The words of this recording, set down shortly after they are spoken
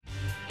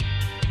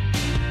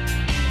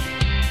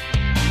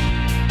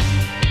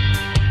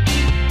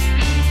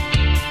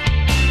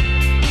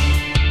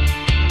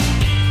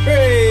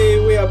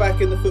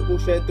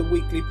Football Shed, the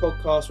weekly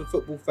podcast for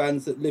football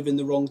fans that live in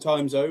the wrong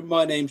time zone.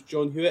 My name's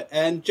John Hewitt,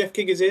 and Jeff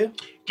King is here.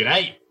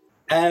 G'day.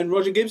 And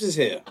Roger Gibbs is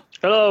here.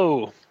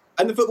 Hello.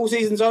 And the football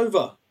season's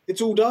over. It's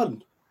all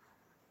done.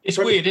 It's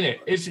weird, isn't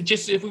it? It's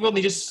just, if we've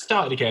only just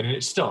started again and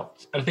it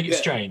stopped. I think it's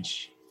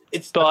strange.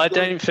 But I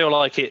don't feel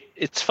like it.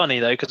 It's funny,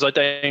 though, because I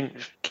don't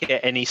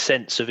get any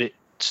sense of it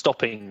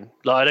stopping.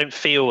 Like, I don't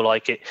feel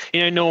like it.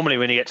 You know, normally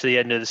when you get to the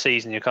end of the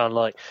season, you're kind of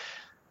like,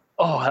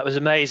 oh, that was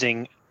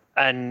amazing.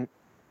 And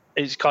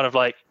it's kind of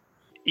like,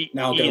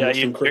 now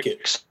you're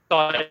cricket.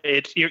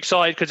 You're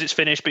excited because it's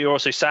finished, but you're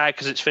also sad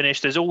because it's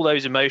finished. There's all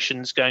those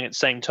emotions going at the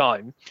same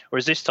time.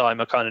 Whereas this time,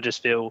 I kind of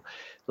just feel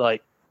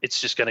like it's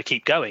just going to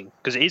keep going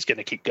because it is going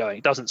to keep going.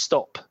 It doesn't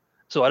stop.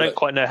 So I don't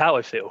quite know how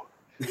I feel.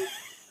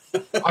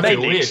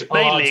 Mainly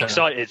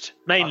excited.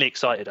 Mainly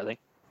excited, I think.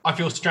 I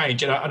feel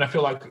strange, and I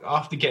feel like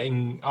after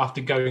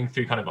going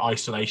through kind of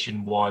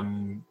isolation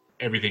one,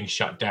 everything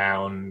shut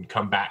down,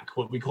 come back.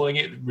 What are we calling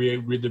it?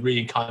 The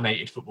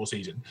reincarnated football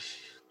season.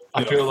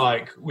 I feel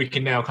like we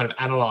can now kind of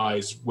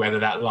analyse whether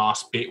that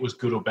last bit was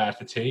good or bad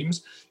for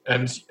teams.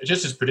 And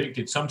just as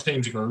predicted, some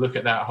teams are going to look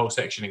at that whole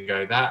section and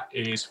go, that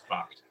is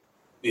fucked.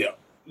 Yeah.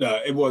 No,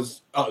 it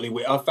was utterly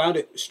weird. I found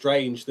it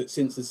strange that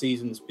since the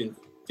season's been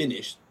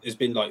finished, there's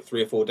been like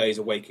 3 or 4 days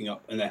of waking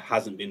up and there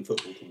hasn't been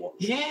football to watch.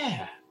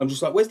 Yeah. I'm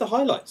just like, where's the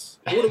highlights?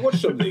 I want to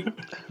watch something.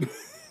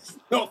 It's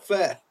not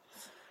fair.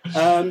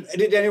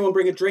 Did anyone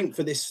bring a drink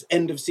for this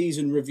end of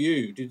season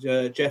review?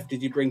 Jeff,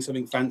 did you bring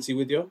something fancy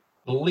with you?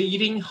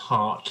 Bleeding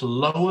Heart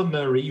Lower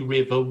Murray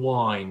River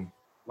wine.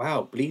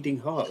 Wow, Bleeding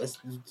Heart.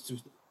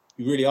 You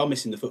really are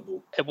missing the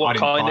football. What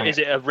kind? Is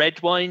it a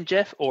red wine,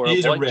 Jeff, or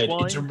a white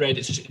wine? It's a red.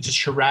 It's a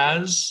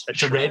Shiraz.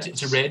 It's a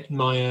red.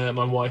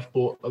 My wife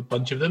bought a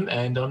bunch of them,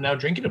 and I'm now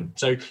drinking them.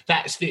 So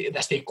that's the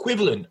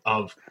equivalent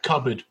of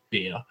cupboard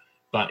beer,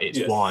 but it's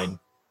wine.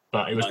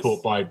 But it was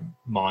bought by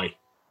my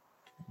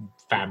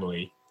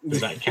family. Does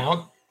that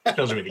count?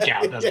 Doesn't really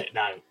count, does it?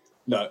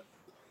 No.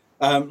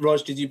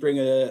 Rog, did you bring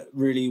a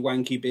really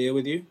wanky beer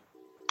with you?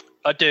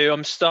 I do.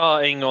 I'm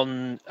starting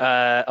on.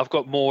 I've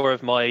got more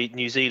of my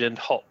New Zealand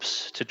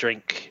hops to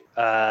drink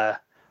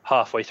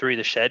halfway through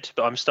the shed,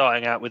 but I'm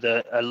starting out with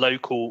a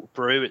local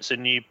brew. It's a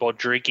new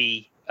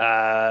Bodrigi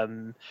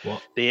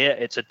beer.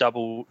 It's a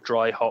double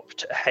dry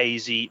hopped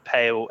hazy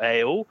pale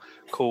ale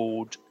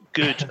called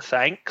Good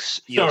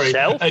Thanks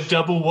Yourself. Sorry, a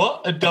double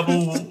what? A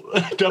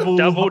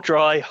double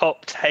dry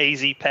hopped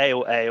hazy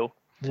pale ale.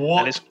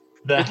 What? It's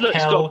got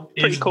a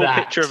pretty cool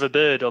picture of a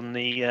bird on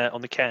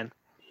the can.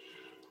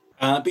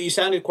 But you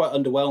sounded quite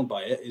underwhelmed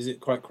by it. Is it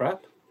quite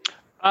crap?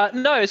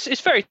 No, it's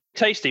very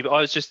tasty. But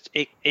I was just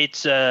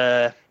it's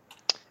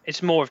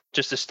more of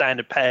just a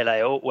standard pale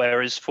ale.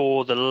 Whereas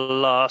for the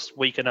last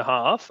week and a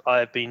half,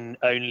 I've been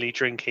only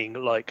drinking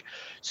like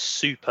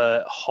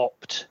super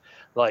hopped,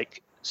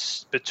 like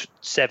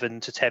 7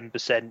 to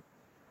 10%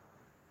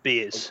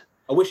 beers.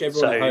 I wish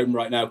everyone at home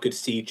right now could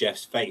see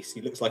Jeff's face.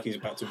 He looks like he's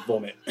about to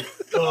vomit.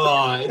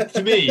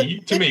 To me,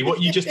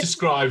 what you just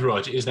described,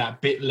 Roger, is that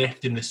bit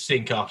left in the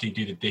sink after you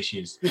do the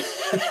dishes.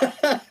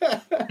 That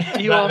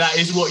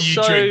is what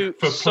you drink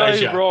for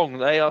pleasure. So wrong.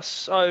 They are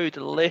so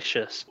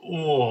delicious.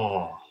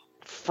 Oh,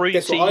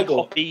 fruity,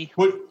 hoppy.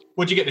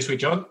 What'd you get this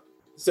week, John?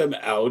 Some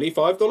Aldi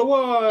 $5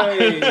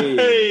 wine.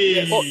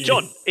 Yes. What,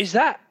 John? Is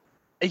that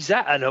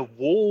an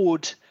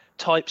award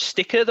type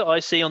sticker that I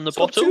see on the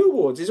bottle? 2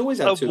 awards. He's always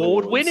had 2 awards.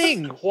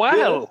 Award-winning. Wow.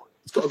 Yeah.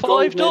 It's got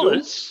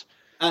 $5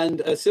 and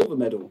a silver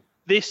medal.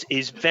 This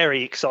is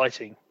very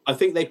exciting. I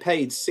think they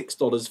paid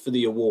 $6 for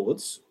the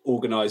awards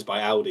organised by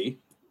Aldi,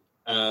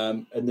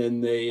 and then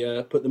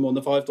they put them on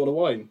the $5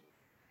 wine.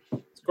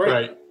 It's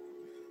great.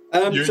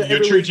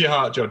 You're true to your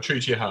heart, John. True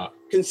to your heart.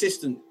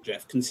 Consistent,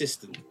 Jeff.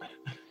 Consistent.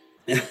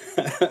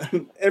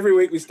 Every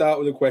week we start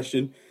with a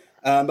question.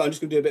 But I'm just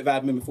going to do a bit of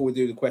admin before we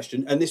do the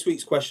question. And this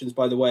week's questions,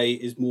 by the way,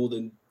 is more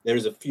than... There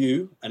is a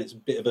few, and it's a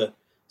bit of a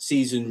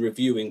season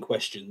reviewing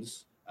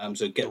questions.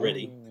 So get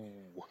ready.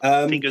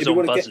 Fingers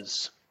on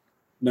buzzers.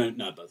 No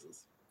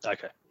buzzers.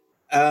 Okay.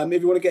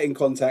 If you want to get in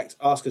contact,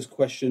 ask us a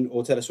question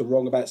or tell us we're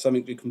wrong about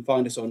something, you can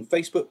find us on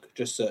Facebook.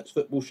 Just search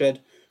Football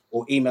Shed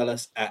or email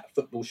us at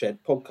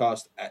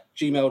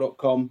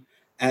footballshedpodcast@gmail.com.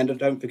 And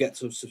don't forget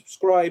to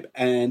subscribe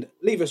and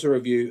leave us a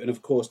review. And,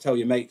 of course, tell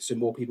your mates so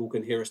more people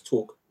can hear us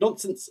talk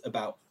nonsense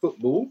about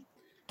football.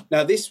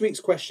 Now, this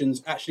week's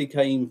questions actually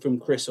came from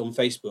Chris on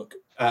Facebook.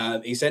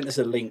 He sent us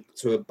a link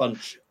to a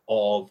bunch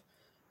of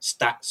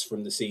stats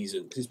from the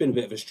season because it's been a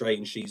bit of a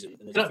strange season.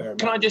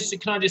 Can I just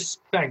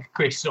thank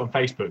Chris on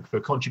Facebook for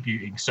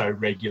contributing so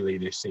regularly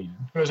this season?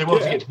 As I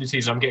want to get to the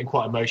season, I'm getting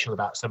quite emotional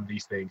about some of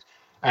these things.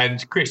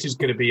 And Chris is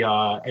going to be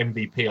our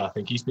MVP, I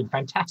think. He's been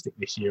fantastic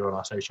this year on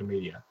our social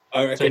media.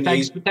 So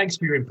thanks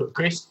for your input,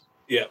 Chris.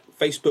 Yeah,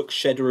 Facebook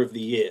Shedder of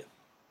the Year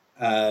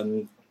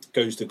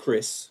goes to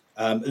Chris.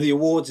 The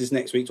awards is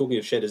next week. Talking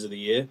of Shedders of the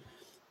Year,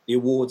 the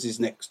awards is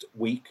next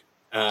week.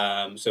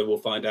 So we'll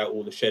find out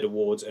all the Shed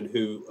awards and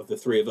who of the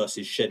 3 of us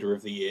is Shedder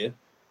of the Year,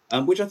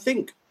 which I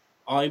think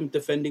I'm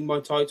defending my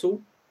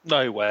title.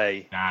 No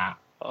way. Nah.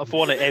 I've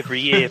won it every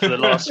year for the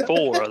last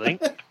 4, I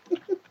think.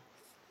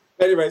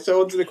 Anyway,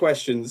 so on to the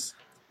questions.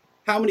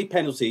 How many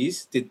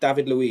penalties did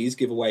David Luiz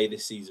give away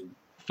this season?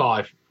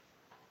 5.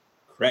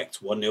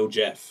 Correct. 1-0,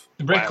 Jeff.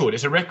 The record. Wow.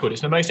 It's a record.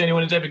 It's the most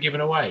anyone has ever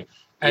given away.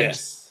 And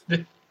yes.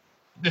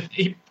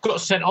 He got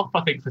sent off,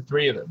 I think, for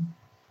 3 of them,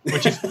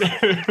 which is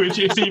which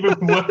is even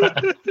worse.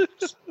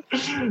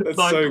 That's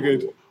so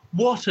good.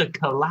 What a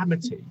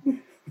calamity.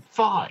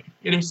 5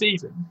 in a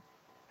season.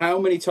 How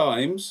many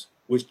times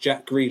was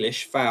Jack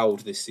Grealish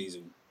fouled this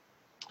season?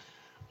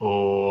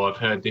 Oh, I've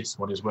heard this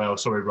one as well.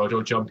 Sorry, Roger,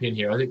 I'll jump in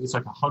here. I think it's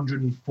like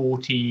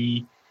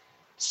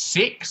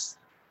 146.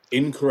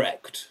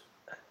 Incorrect.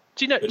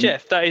 Do you know,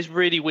 Jeff, that is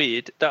really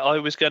weird that I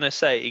was going to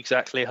say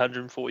exactly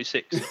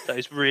 146. That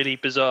is really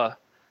bizarre.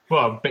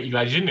 Well, I bet you're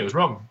glad you didn't. It was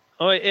wrong.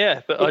 Oh,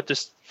 yeah, but I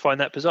just find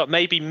that bizarre.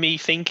 Maybe me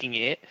thinking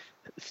it,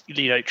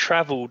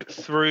 travelled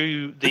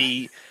through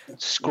the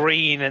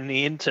screen and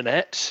the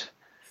internet.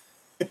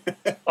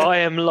 I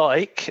am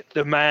like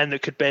the man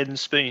that could bend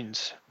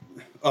spoons.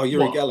 Oh,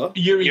 Uri Geller.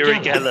 Uri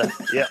Geller,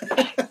 yeah.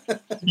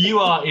 You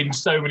are in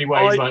so many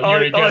ways like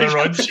Uri Geller,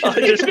 Rog.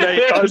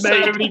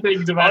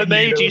 I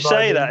made you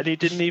say that and you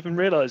didn't even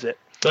realise it.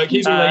 Like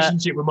his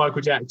relationship with Michael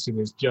Jackson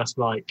is just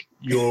like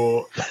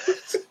your...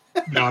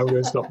 No, I'm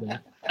going to stop there.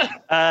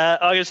 I'm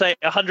going to say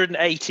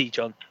 180,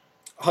 John.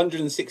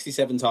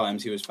 167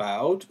 times he was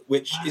fouled,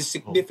 which is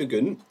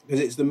significant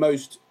because it's the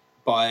most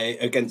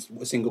against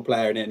a single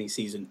player in any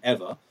season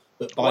ever,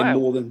 but by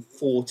more than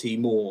 40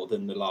 more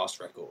than the last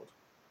record.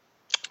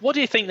 What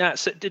do you think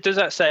does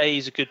that say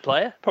he's a good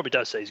player? Probably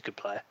does say he's a good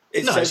player.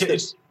 It says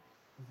that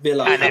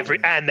Villa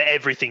and that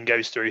everything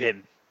goes through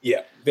him.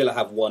 Yeah, Villa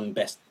have one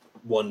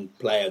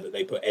player that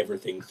they put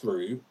everything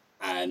through,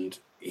 and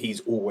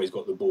he's always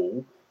got the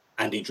ball,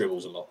 and he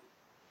dribbles a lot.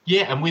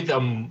 Yeah, and with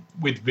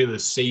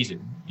Villa's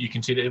season, you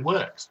can see that it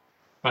works.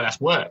 But that's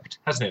worked,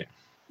 hasn't it?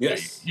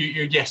 Yes.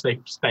 Yes, they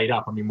stayed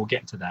up. I mean, we'll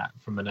get to that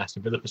from an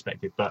Aston Villa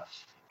perspective. But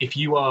if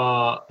you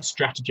are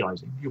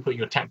strategizing, you're putting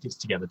your tactics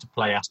together to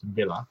play Aston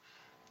Villa,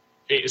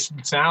 it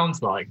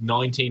sounds like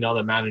 19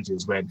 other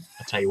managers went,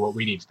 I tell you what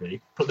we need to do,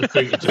 put the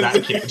boot into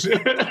that kid,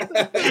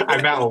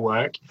 and that'll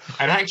work.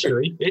 And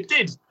actually, it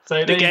did.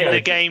 So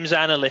the game's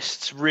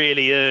analysts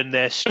really earned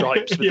their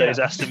stripes with those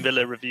Aston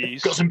Villa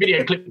reviews. Got some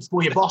video clips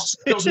for you, boss.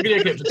 Got some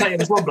video clips. I'll tell you,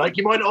 there's one bloke,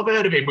 you might not have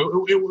heard of him.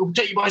 It'll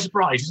take you by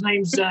surprise. His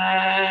name's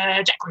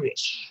Jack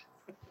Grealish.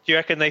 Do you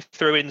reckon they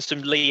threw in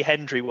some Lee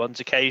Hendry ones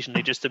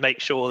occasionally just to make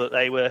sure that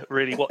they were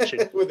really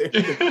watching?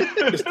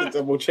 Just to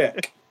double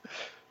check.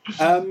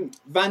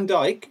 Van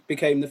Dijk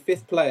became the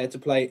 5th player to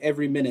play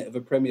every minute of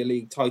a Premier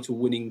League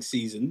title-winning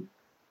season.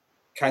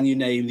 Can you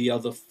name the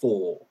other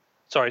 4?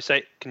 Sorry,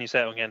 can you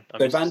say it again?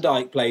 So Van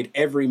Dijk played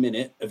every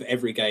minute of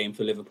every game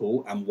for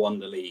Liverpool and won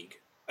the league.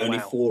 Only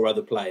 4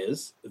 other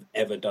players have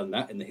ever done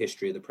that in the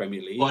history of the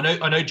Premier League. Well,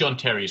 I know John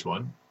Terry's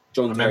one.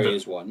 Terry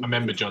is one. I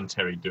remember John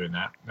Terry doing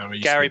that.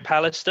 Gary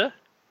Pallister?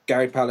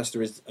 Gary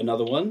Pallister is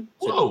another one.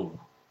 Whoa!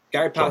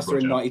 Gary Pallister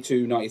in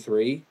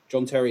 92-93.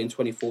 John Terry in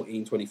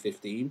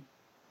 2014-2015.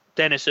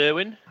 Dennis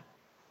Irwin?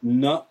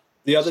 No.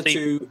 The other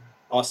 2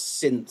 are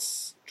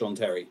since John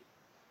Terry.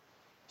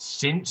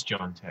 Since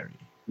John Terry?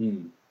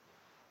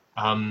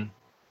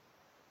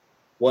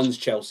 One's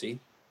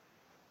Chelsea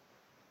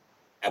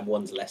and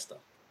one's Leicester.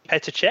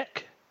 Petr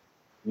Cech?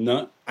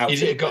 No.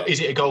 Is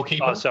it a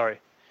goalkeeper? Oh, sorry.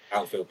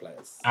 Outfield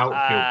players.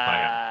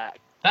 Player.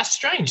 That's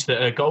strange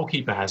that a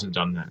goalkeeper hasn't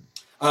done that.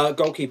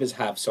 Goalkeepers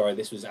have. Sorry,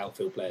 this was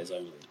outfield players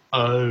only.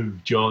 Oh,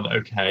 John,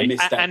 okay. And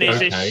is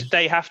this,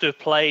 they have to have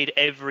played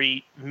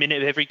every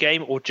minute of every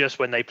game or just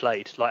when they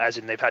played? Like, as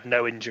in they've had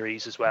no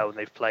injuries as well and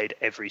they've played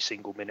every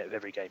single minute of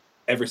every game?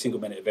 Every single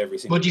minute of every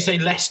single game. What did you say,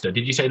 Leicester?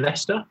 Did you say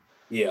Leicester?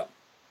 Yeah.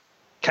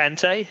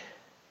 Kante?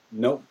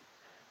 Nope.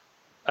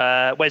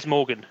 Wes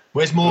Morgan?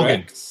 Wes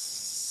Morgan?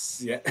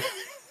 Correct. Yeah.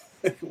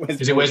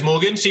 Is it Wes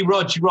Morgan? See,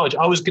 Rog,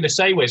 I was going to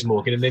say Wes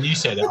Morgan and then you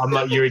said it. I'm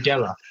like Uri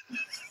Geller.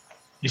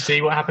 You see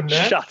what happened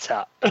there? Shut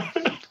up.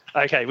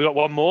 Okay, we've got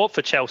one more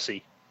for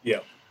Chelsea. Yeah.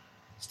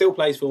 Still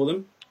plays for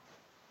them.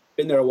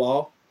 Been there a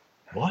while.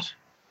 What?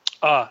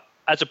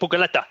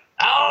 Azpilicueta.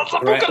 Oh,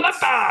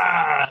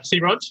 Azpilicueta! See,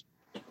 Rog?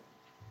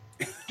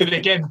 Do it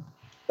again.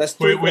 That's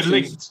 3 We're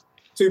linked.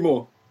 2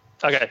 more.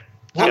 Okay.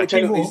 How many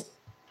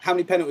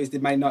penalties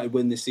did Man United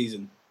win this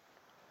season?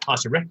 Oh,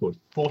 it's a record.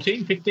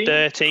 14, 15?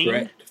 13.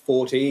 Correct.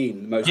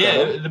 14. The most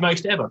ever. The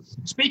most ever.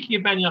 Speaking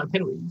of Man United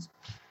penalties,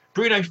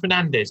 Bruno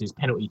Fernandes's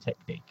penalty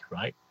technique,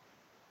 right?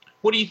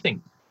 What do you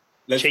think?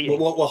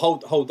 We'll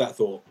hold that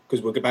thought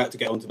because we're about to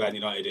get on to Man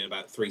United in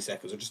about 3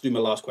 seconds. I'll just do my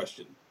last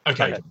question.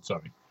 Okay.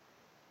 Sorry.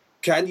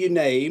 Can you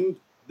name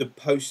the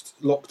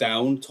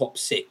post-lockdown top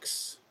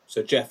 6?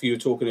 So, Jeff, you were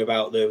talking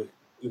about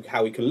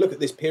how we can look at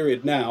this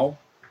period now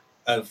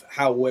of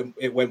how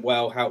it went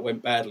well, how it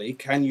went badly.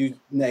 Can you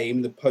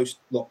name the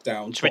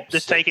post-lockdown top 6?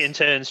 Let's take it in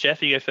turns,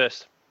 Jeff. You go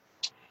first.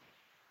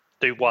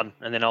 Do 1,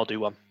 and then I'll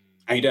do 1.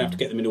 And you don't have to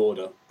get them in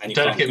order. And you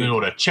don't have to get them in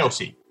order.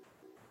 Chelsea.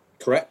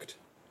 Correct.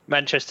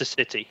 Manchester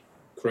City.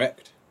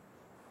 Correct.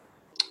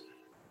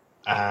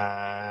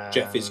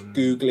 Jeff is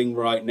Googling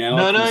right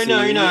now. No,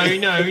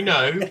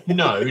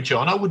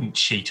 John, I wouldn't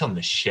cheat on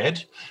the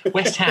shed.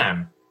 West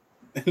Ham.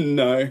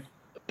 No.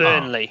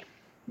 Burnley.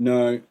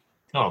 No.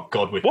 Oh,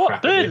 God, we're What?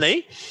 crap Burnley?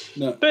 at this.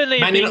 No. Burnley.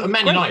 Man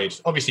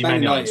United. Obviously,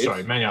 Man United.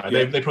 Sorry, Man United.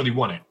 Yeah. They probably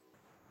won it.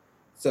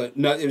 So,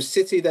 no, it was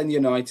City, then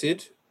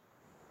United.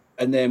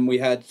 And then we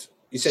had...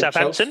 You said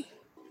Southampton? Chelsea?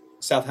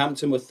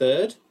 Southampton were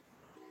third.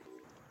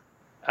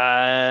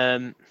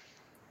 Brighton?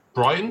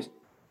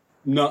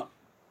 No.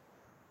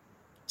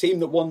 Team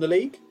that won the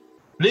league?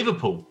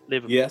 Liverpool.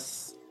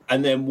 Yes.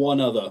 And then one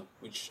other,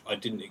 which I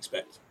didn't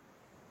expect.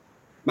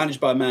 Managed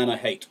by a man I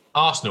hate.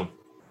 Arsenal.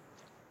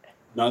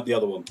 No, the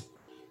other one.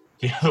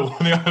 The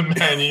other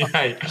man you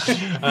hate.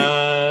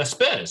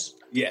 Spurs.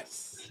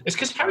 Yes. It's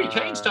because Harry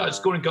Kane started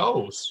scoring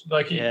goals.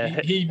 Like he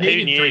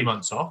needed 3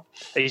 months off.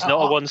 He's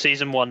not a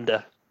one-season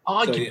wonder.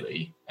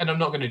 Arguably, and I'm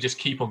not going to just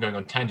keep on going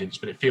on tangents,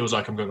 but it feels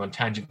like I'm going on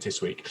tangents this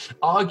week.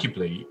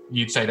 Arguably,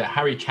 you'd say that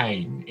Harry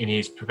Kane in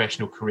his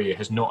professional career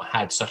has not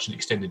had such an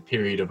extended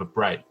period of a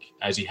break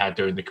as he had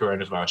during the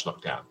coronavirus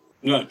lockdown.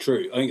 No,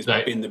 true. I think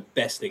it's been the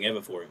best thing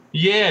ever for him.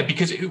 Yeah,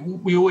 because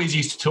we always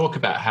used to talk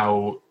about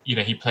how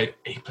he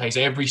plays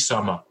every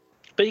summer.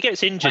 But he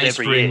gets injured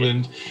every for year.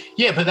 England.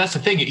 Yeah, but that's the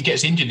thing. He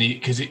gets injured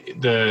because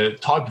the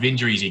type of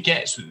injuries he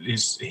gets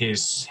is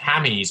his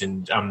hammies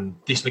and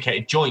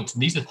dislocated joints.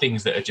 And these are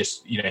things that are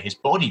just, his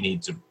body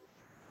needs a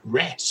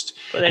rest.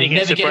 But then he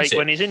gets a break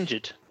when he's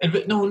injured.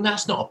 But no,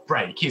 that's not a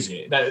break, is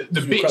it?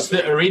 The bits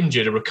that are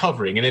injured are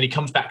recovering, and then he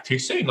comes back too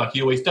soon, like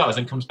he always does,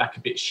 and comes back a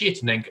bit shit.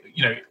 And then,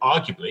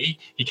 arguably,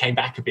 he came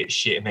back a bit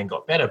shit and then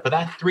got better. But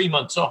that 3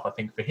 months off, I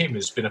think, for him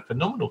has been a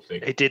phenomenal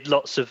thing. He did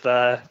lots of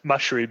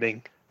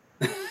mushrooming.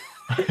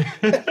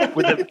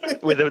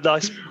 with a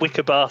nice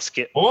wicker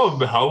basket. Oh,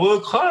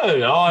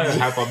 okay. I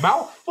have a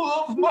mouthful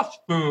of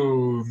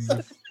mushrooms.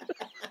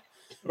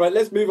 Right,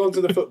 let's move on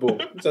to the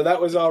football. So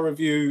that was our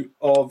review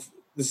of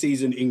the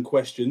season in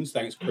questions.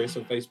 Thanks, Chris,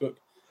 on Facebook.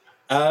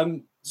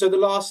 So the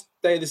last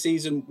day of the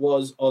season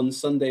was on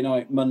Sunday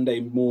night, Monday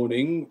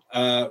morning.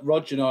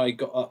 Rog and I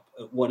got up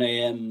at 1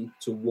 a.m.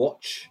 to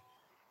watch,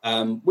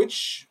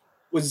 which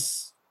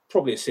was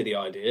probably a silly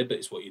idea, but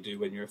it's what you do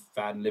when you're a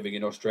fan living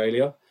in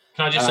Australia.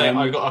 Can I just say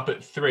I got up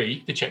at 3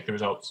 to check the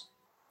results?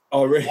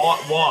 Oh, really?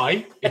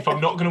 Why? If I'm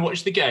not going to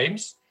watch the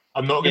games,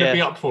 I'm not going to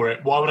be up for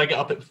it. Why would I get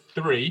up at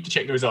 3 to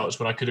check the results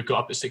when I could have got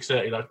up at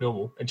 6:30 like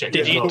normal and checked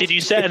the results? Did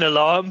you set an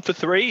alarm for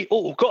 3?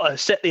 Oh, got to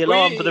set the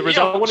alarm for the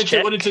results.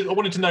 I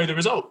wanted to know the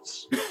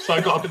results, so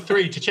I got up at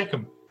 3 to check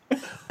them.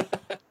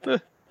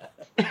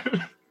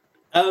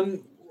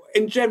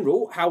 In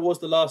general, how was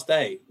the last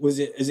day? Was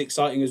it as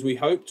exciting as we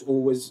hoped,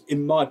 or was,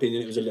 in my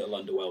opinion, it was a little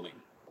underwhelming?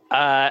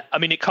 I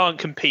mean, it can't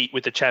compete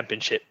with the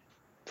championship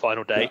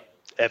final day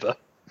ever,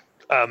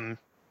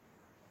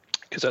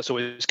 because that's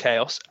always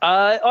chaos.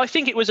 I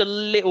think it was a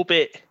little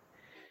bit,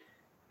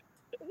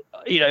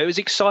 it was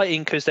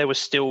exciting because there were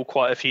still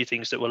quite a few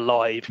things that were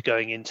live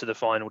going into the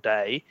final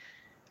day,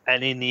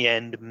 and in the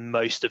end,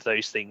 most of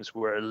those things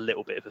were a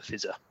little bit of a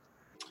fizzer.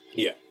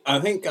 Yeah, I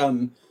think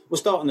we'll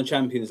start on the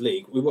Champions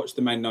League. We watched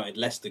the Man United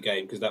Leicester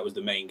game because that was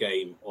the main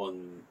game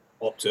on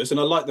Optus, and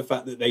I like the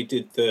fact that they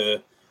did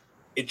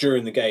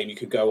during the game. You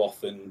could go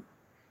off and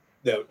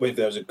if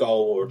there was a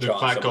goal or a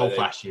chance, goal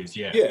flashes,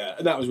 yeah,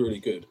 and that was really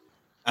good.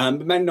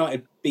 But Man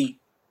United beat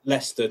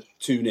Leicester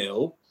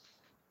 2-0.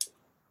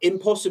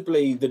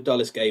 Impossibly the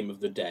dullest game of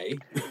the day,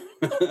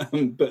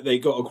 but they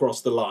got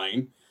across the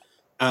line.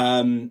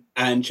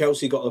 And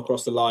Chelsea got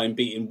across the line,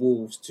 beating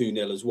Wolves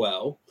 2-0 as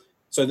well.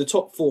 So the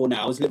top four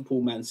now is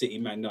Liverpool, Man City,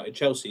 Man United,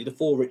 Chelsea, the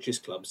four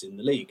richest clubs in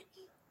the league.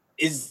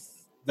 Is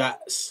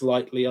that a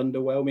slightly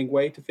underwhelming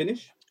way to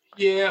finish?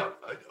 Yeah,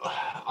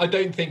 I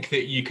don't think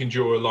that you can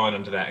draw a line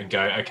under that and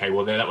go, okay,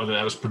 well,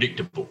 that was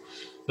predictable.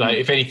 Like,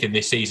 if anything,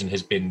 this season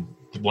has been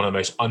one of the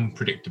most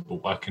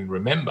unpredictable I can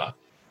remember.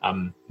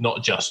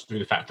 Not just through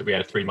the fact that we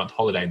had a 3-month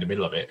holiday in the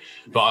middle of it,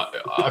 but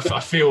I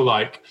feel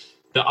like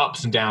the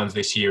ups and downs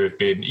this year have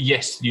been,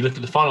 yes, you look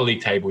at the final league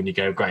table and you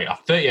go, great,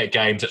 after 38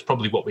 games, that's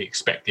probably what we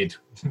expected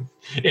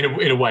in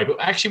a way. But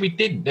actually we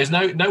didn't. There's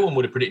no one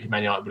would have predicted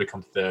Man United would have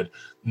come third.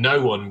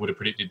 No one would have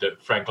predicted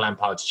that Frank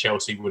Lampard's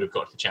Chelsea would have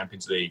got to the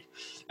Champions League.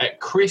 At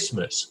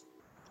Christmas,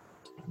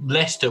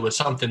 Leicester was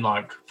something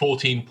like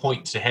 14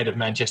 points ahead of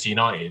Manchester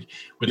United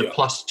with a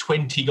plus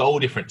 20 goal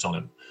difference on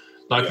them.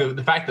 Like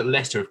the fact that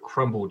Leicester have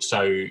crumbled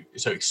so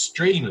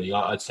extremely,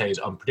 I'd say, is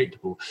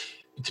unpredictable.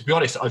 To be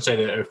honest, I'd say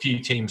that a few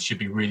teams should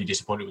be really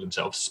disappointed with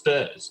themselves.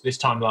 Spurs, this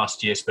time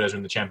last year, Spurs were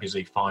in the Champions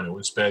League final,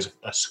 and Spurs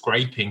are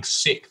scraping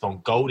 6th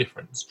on goal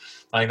difference.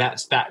 I think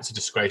that's a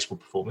disgraceful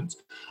performance.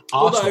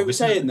 Although,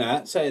 saying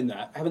that,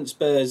 haven't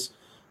Spurs,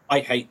 I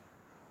hate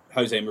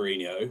Jose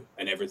Mourinho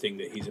and everything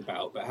that he's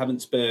about, but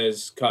haven't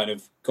Spurs kind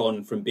of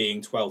gone from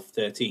being 12th,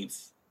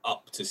 13th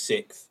up to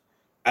 6th?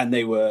 And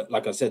they were,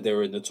 like I said, they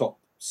were in the top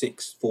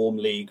 6 form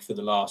league for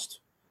the last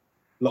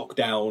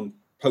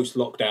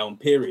post-lockdown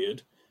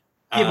period.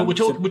 Yeah,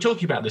 but we're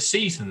talking about the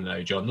season,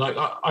 though, John. Like,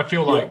 I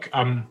feel like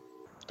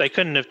they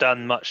couldn't have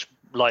done much.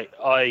 Like,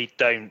 I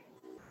don't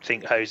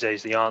think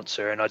Jose's the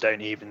answer, and I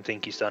don't even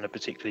think he's done a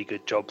particularly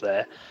good job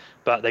there.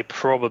 But they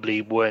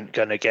probably weren't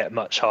going to get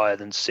much higher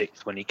than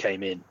 6th when he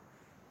came in.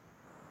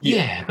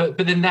 Yeah, but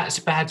then that's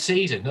a bad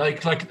season.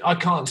 Like I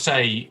can't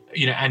say,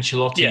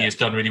 Ancelotti has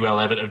done really well,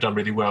 Everton have done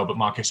really well, but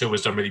Marco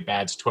Silva's done really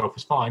bad, so 12th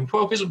is fine.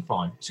 12th isn't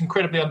fine. It's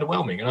incredibly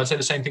underwhelming. And I'd say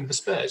the same thing for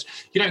Spurs.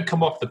 You don't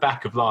come off the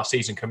back of last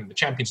season coming to the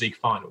Champions League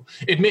final.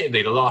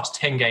 Admittedly, the last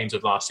 10 games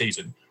of last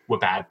season were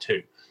bad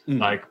too.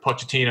 Like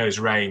Pochettino's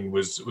reign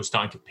was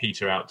starting to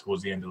peter out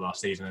towards the end of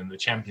last season, and the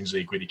Champions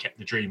League really kept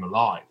the dream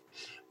alive.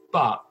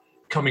 But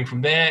coming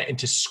from there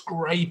into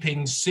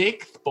scraping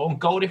 6th, but on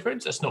goal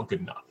difference, that's not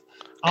good enough.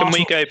 Can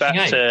we go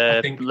back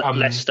to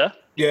Leicester?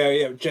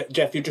 Yeah.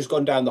 Jeff, you've just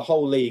gone down the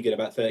whole league in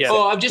about 30 seconds.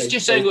 Oh, I'm just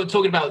saying,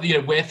 talking about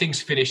where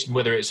things finished and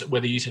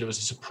whether you said it was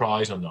a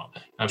surprise or not.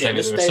 I'm saying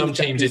that there are some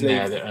teams in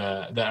there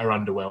that are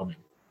underwhelming.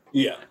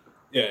 Yeah.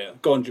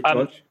 Go on,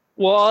 George.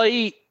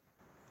 Well,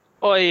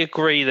 I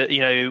agree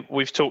that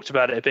we've talked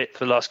about it a bit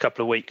for the last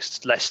couple of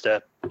weeks.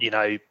 Leicester,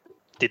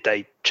 did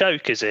they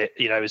choke? Is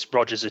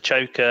Rodgers a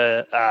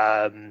choker?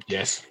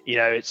 Yes.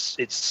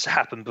 It's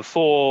happened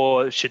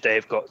before. Should they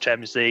have got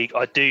Champions League?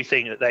 I do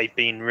think that they've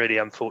been really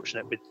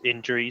unfortunate with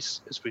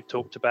injuries, as we've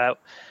talked about.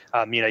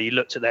 You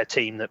looked at their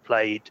team that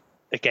played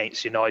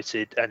against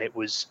United, and it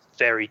was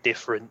very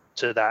different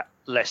to that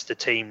Leicester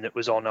team that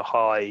was on a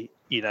high,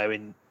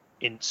 in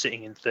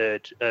sitting in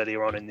 3rd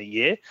earlier on in the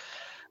year.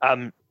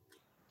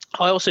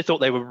 I also thought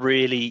they were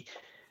really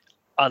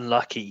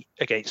unlucky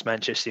against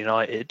Manchester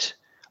United.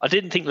 I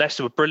didn't think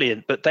Leicester were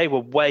brilliant, but they were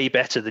way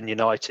better than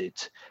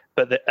United.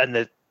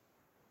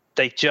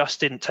 They just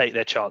didn't take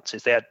their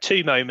chances. They had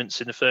 2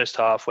 moments in the first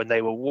half when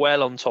they were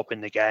well on top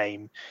in the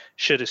game,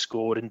 should have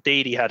scored.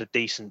 Indeed, he had a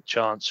decent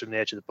chance from the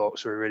edge of the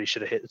box where he really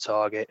should have hit the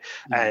target.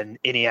 And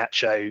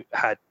Iheanacho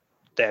had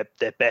their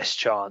best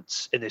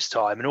chance in this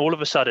time. And all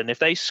of a sudden, if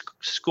they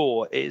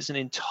score, it is an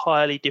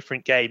entirely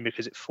different game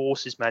because it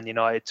forces Man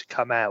United to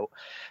come out.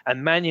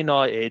 And Man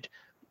United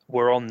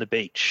were on the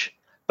beach,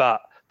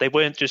 but they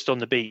weren't just on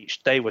the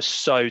beach. They were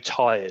so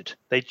tired.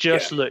 They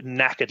just looked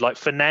knackered. Like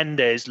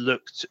Fernandes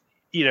looked,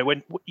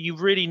 when you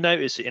really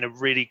notice it in a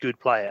really good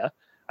player,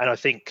 and I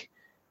think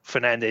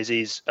Fernandes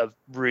is a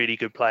really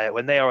good player,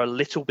 when they are a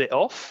little bit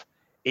off,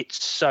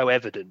 it's so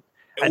evident.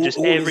 And just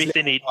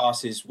everything his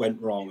passes went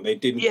wrong. They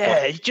didn't.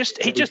 Yeah, he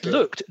just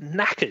looked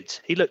knackered.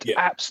 He looked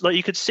absolutely.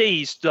 You could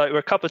see there were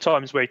a couple of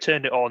times where he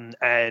turned it on,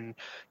 and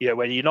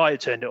when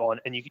United turned it on,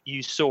 and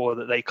you saw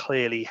that they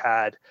clearly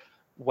had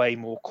way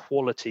more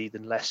quality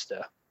than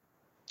Leicester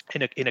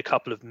in a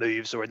couple of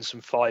moves or in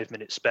some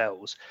 5-minute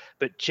spells.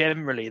 But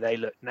generally, they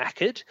look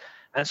knackered,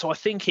 and so I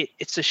think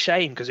it's a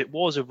shame because it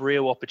was a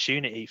real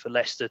opportunity for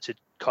Leicester to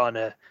kind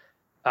of.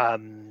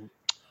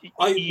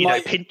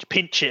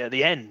 Pinch it at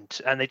the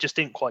end, and they just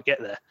didn't quite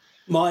get there.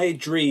 My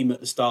dream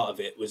at the start of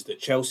it was that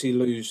Chelsea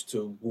lose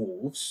to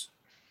Wolves,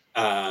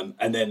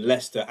 and then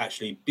Leicester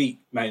actually beat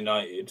Man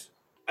United,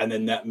 and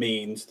then that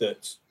means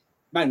that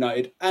Man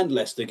United and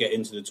Leicester get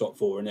into the top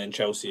 4, and then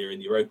Chelsea are in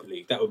the Europa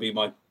League. That would be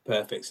my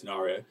perfect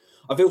scenario.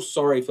 I feel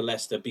sorry for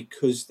Leicester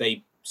because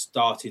they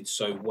started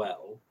so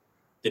well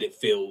that it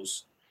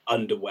feels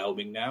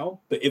underwhelming now.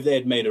 But if they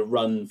had made a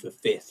run for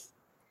 5th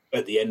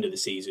at the end of the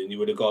season, you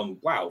would have gone,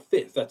 wow,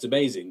 5th, that's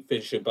amazing.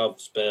 Finish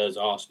above Spurs,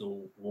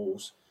 Arsenal,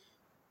 Wolves.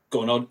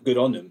 Good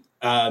on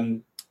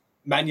them.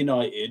 Man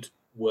United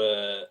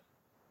were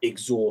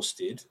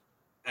exhausted,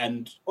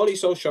 and Ole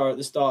Solskjaer at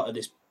the start of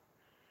this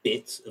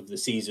bit of the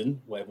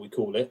season, whatever we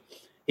call it,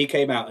 he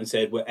came out and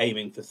said, we're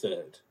aiming for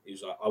 3rd. He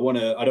was like,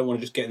 I don't want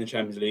to just get in the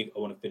Champions League,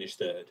 I want to finish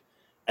 3rd.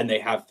 And they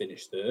have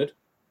finished 3rd.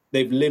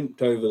 They've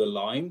limped over the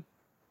line,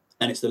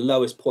 and it's the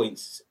lowest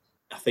points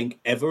I think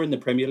ever in the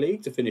Premier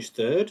League to finish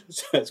 3rd,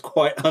 so it's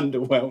quite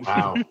underwhelming.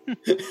 Wow.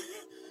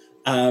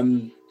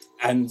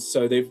 And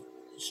so they've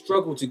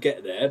struggled to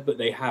get there, but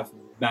they have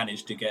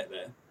managed to get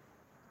there.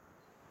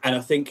 And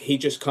I think he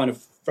just kind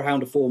of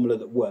found a formula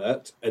that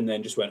worked, and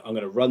then just went, I'm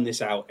going to run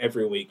this out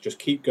every week. Just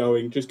keep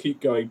going.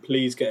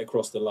 Please get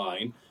across the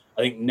line.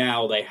 I think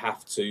now they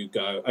have to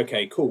go,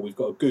 okay, cool. We've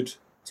got a good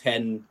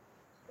 10,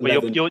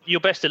 11. Well, your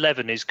best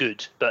 11 is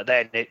good, but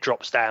then it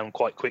drops down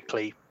quite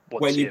quickly.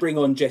 When you bring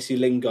on Jesse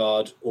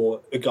Lingard or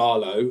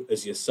Ighalo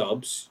as your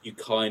subs, you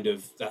kind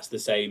of, that's the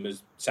same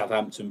as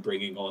Southampton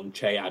bringing on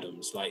Che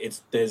Adams. Like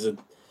there's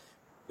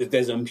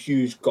a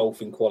huge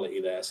golfing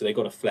quality there, so they've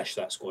got to flesh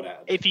that squad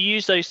out. If you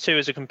use those two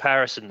as a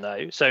comparison,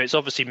 though, so it's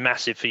obviously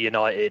massive for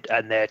United,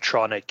 and they're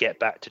trying to get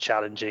back to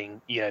challenging,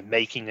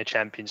 making the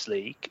Champions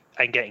League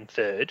and getting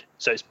 3rd.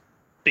 So it's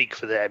big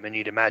for them, and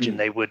you'd imagine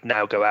they would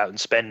now go out and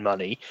spend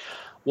money.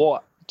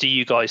 What do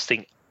you guys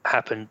think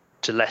happened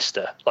to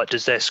Leicester? Like,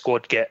 does their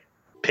squad get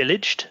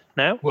pillaged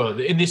now? Well,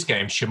 in this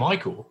game,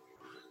 Schmeichel,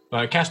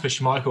 Kasper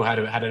Schmeichel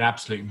had an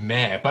absolute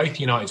mare. Both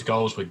United's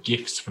goals were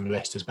gifts from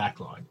Leicester's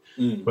backline,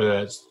 whether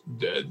it's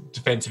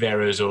defensive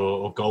errors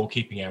or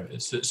goalkeeping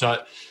errors. So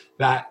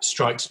that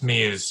strikes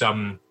me as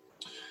some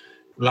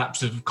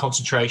lapse of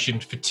concentration,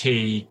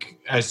 fatigue.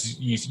 As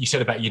you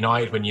said about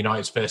United, when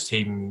United's first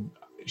team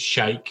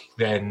shake,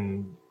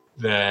 then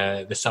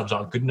the subs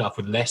aren't good enough.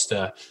 With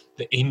Leicester,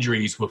 the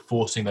injuries were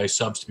forcing those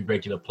subs to be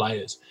regular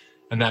players,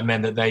 and that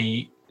meant that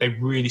they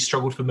really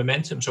struggled for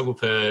momentum, struggled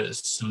for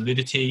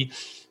solidity.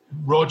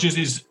 Rodgers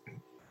is,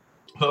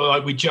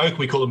 like we joke,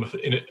 we call him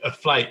a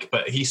flake,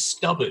 but he's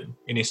stubborn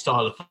in his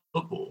style of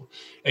football,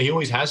 and he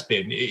always has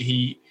been.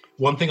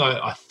 One thing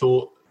I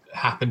thought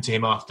happened to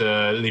him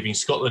after leaving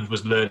Scotland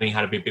was learning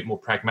how to be a bit more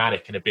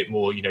pragmatic and a bit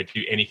more,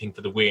 do anything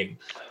for the win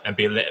and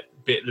be a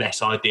bit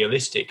less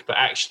idealistic. But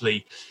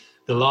actually,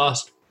 we'll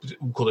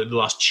call it the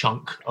last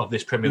chunk of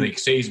this Premier League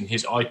season,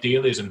 his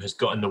idealism has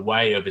got in the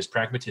way of his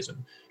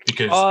pragmatism.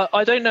 Because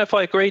I don't know if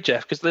I agree,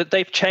 Jeff, because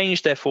they've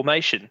changed their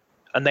formation.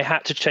 And they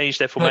had to change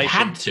their formation. They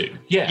had to,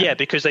 yeah. Yeah,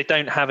 because they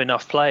don't have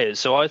enough players.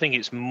 So I think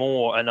it's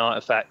more an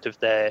artifact of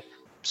their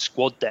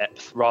squad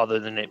depth rather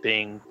than it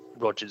being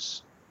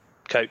Rodgers'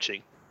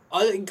 coaching.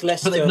 I think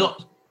Leicester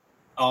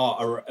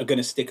are going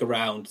to stick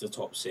around the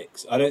top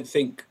six. I don't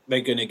think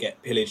they're going to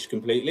get pillaged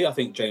completely. I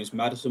think James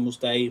Maddison will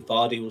stay,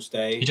 Vardy will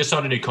stay. He just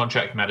signed a new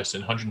contract, Maddison,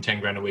 110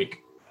 grand a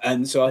week.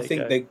 And so I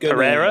think they're going to...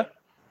 Pereira?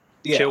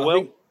 Yeah,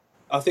 Chilwell?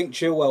 I think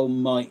Chilwell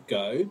might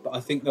go, but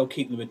I think they'll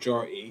keep the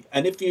majority.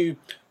 And if you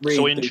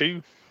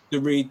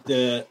read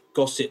the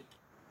gossip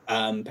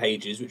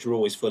pages, which are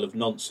always full of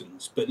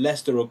nonsense, but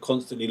Leicester are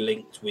constantly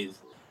linked with...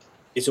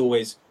 It's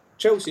always...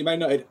 Chelsea, Man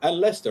United, and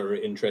Leicester are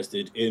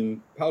interested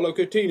in Paulo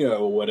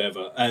Coutinho or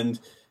whatever,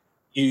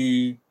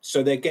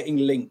 so they're getting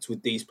linked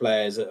with these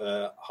players at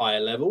a higher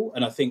level,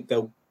 and I think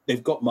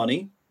they've got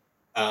money,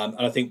 and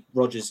I think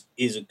Rodgers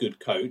is a good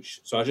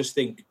coach. So I just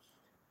think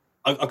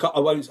I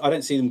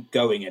don't see them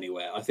going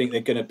anywhere. I think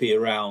they're going to be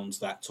around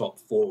that top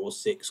 4 or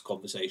 6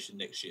 conversation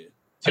next year.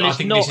 So I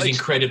think this is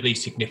incredibly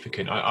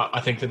significant.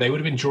 I think that they would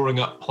have been drawing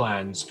up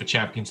plans for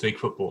Champions League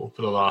football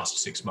for the last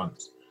 6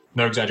 months.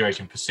 No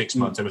exaggeration, for 6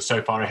 months. They were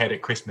so far ahead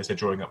at Christmas, they're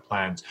drawing up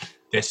plans.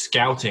 Their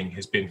scouting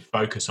has been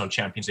focused on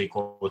Champions League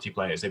quality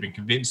players. They've been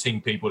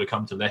convincing people to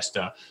come to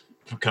Leicester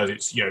because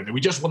it's, we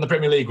just won the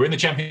Premier League. We're in the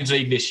Champions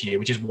League this year,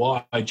 which is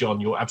why,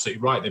 John, you're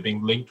absolutely right. They're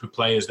being linked with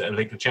players that are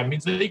linked with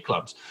Champions League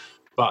clubs.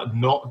 But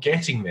not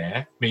getting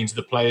there means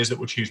the players that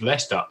will choose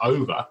Leicester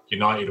over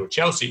United or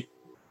Chelsea,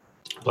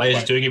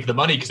 players doing it for the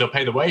money because they'll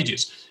pay the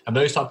wages. And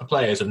those type of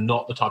players are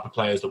not the type of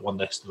players that won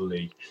Leicester the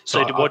league.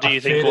 So what do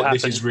you think will happen?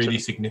 This is really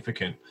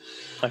significant.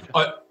 Okay.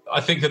 I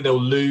think that they'll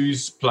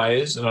lose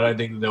players, and I don't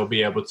think that they'll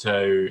be able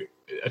to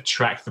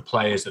attract the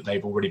players that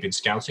they've already been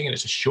scouting. And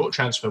it's a short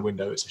transfer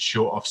window. It's a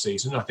short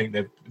off-season. I think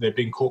they've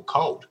been caught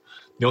cold.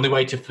 The only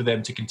way for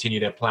them to continue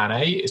their plan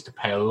A is to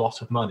pay a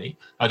lot of money.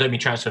 I don't mean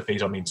transfer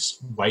fees, I mean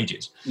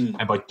wages.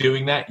 And by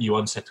doing that, you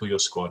unsettle your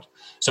squad.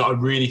 So I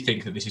really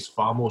think that this is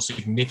far more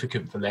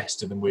significant for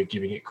Leicester than we're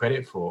giving it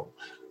credit for.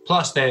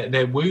 Plus,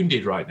 they're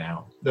wounded right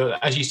now.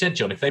 As you said,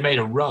 John, if they made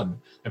a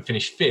run and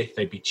finished 5th,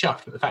 they'd be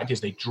chuffed. But the fact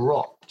is they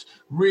dropped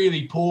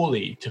really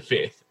poorly to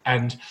 5th.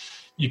 And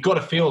you've got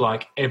to feel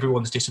like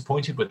everyone's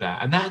disappointed with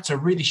that. And that's a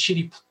really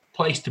shitty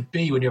place to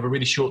be when you have a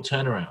really short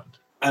turnaround.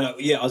 And I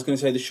was going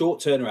to say the short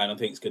turnaround I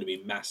think is going to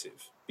be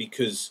massive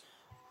because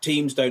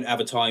teams don't have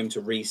a time to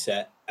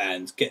reset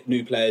and get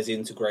new players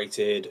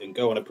integrated and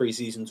go on a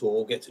pre-season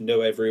tour, get to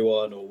know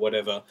everyone or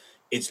whatever.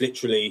 It's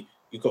literally,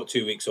 you've got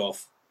 2 weeks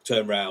off,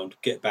 turn around,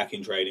 get back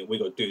in training. We've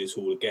got to do this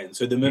all again.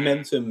 So the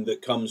momentum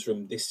that comes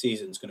from this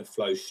season is going to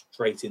flow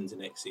straight into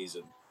next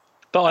season.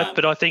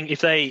 But I think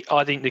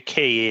the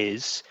key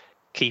is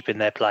keeping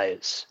their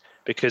players,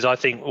 because I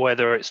think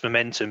whether it's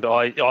momentum,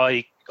 but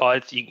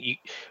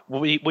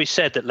we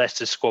said that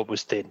Leicester's squad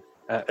was thin.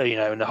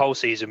 In the whole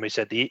season, we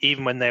said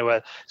even when they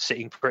were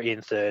sitting pretty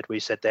in 3rd, we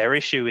said their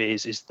issue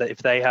is that if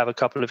they have a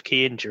couple of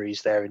key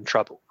injuries, they're in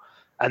trouble,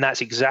 and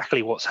that's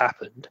exactly what's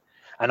happened.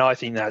 And I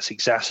think that's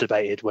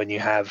exacerbated when you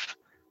have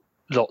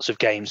lots of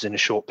games in a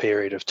short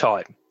period of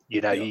time. You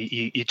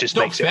just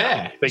makes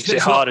it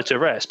harder to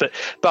rest.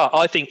 But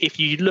I think if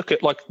you look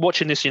at, like,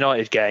 watching this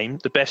United game,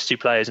 the best 2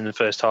 players in the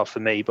first half for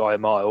me by a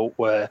mile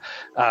were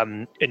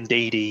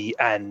Ndidi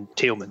and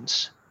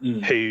Tielemans,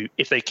 who,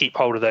 if they keep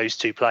hold of those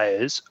 2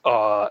 players,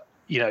 are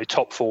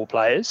top 4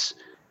 players.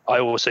 I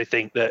also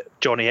think that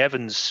Johnny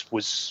Evans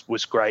was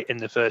great in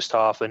the first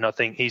half, and I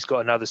think he's got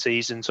another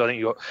season. So I think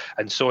you got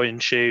and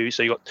Soyuncu.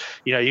 So you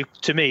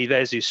got to me,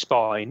 there's your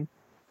spine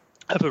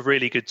of a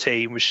really good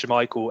team with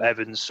Schmeichel,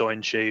 Evans,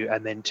 Soyuncu,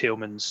 and then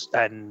Tielemans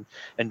and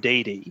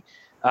Ndidi.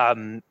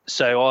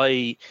 So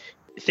I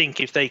think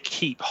if they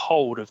keep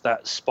hold of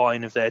that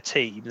spine of their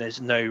team,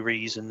 there's no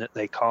reason that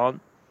they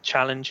can't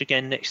challenge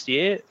again next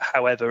year.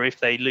 However, if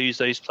they lose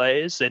those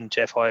players, then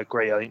Jeff, I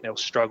agree. I think they'll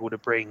struggle to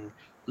bring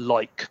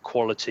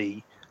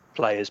quality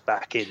players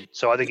back in.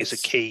 So I think it's a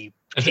key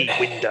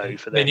window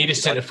for them. They need a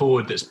centre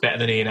forward that's better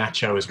than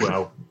Iheanacho as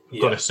well.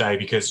 I've got to say,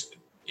 because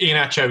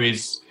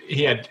Iheanacho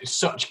he had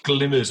such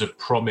glimmers of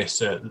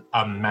promise at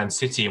Man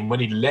City, and when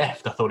he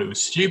left, I thought it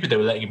was stupid they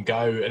were letting him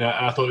go, and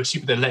I thought it was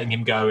stupid they're letting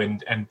him go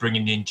and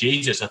bringing in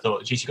Jesus. I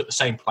thought, geez, you've got the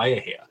same player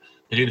here.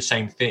 They do the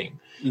same thing.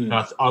 And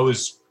I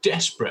was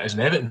desperate as an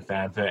Everton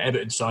fan for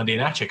Everton to sign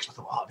Iheanacho because I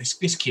thought, oh,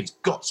 this kid's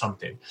got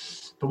something.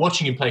 But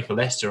watching him play for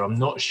Leicester, I'm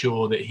not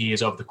sure that he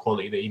is of the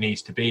quality that he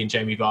needs to be, and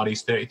Jamie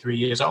Vardy's 33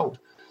 years old.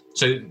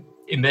 So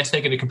unless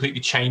they're going to completely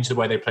change the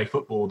way they play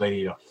football, they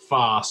need a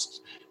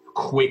fast,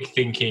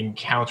 quick-thinking,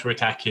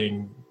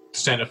 counter-attacking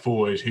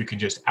centre-forward who can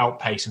just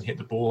outpace and hit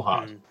the ball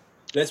hard.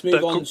 Let's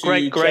move on to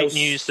great Chelsea.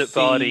 news that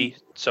Vardy.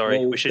 Sorry,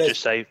 Well, we should just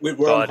say we're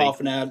Vardy. on half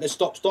an hour. Let's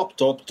stop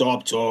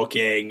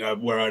talking.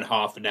 We're on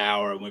half an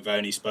hour, and we've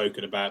only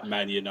spoken about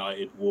Man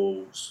United,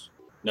 Wolves.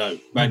 No,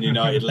 Man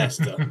United,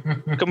 Leicester.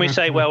 Can we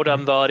say well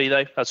done, Vardy?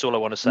 Though that's all I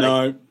want to say.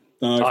 No.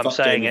 I'm fuck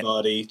saying Jamie it.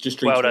 Vardy.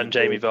 Just Well done,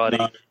 Jamie Vardy.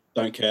 No,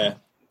 don't care.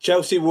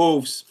 Chelsea,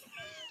 Wolves.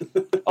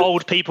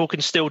 Old people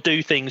can still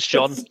do things,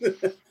 John.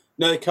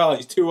 No, they can't.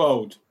 He's too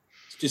old.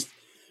 It's just.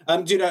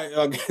 Do you know?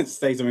 I'm going to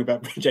say something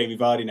about Jamie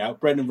Vardy now.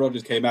 Brendan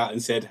Rodgers came out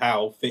and said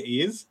how fit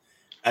he is,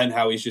 and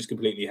how he's just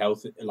completely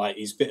healthy. Like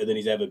he's fitter than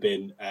he's ever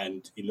been,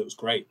 and he looks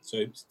great.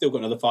 So still got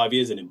another 5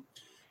 years in him.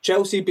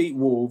 Chelsea beat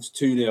Wolves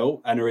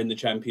 2-0 and are in the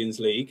Champions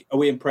League. Are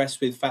we impressed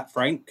with Fat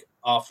Frank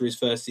after his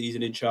first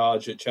season in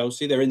charge at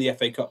Chelsea? They're in the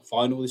FA Cup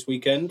final this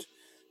weekend,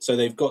 so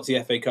they've got to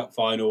the FA Cup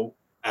final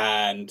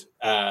and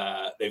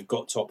they've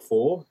got top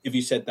four. If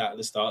you said that at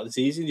the start of the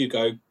season, you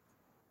go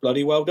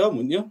bloody well done,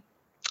 wouldn't you?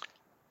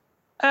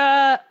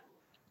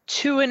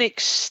 To an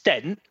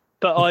extent,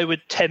 but I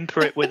would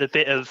temper it with a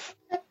bit of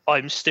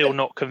I'm still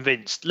not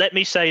convinced. Let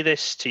me say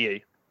this to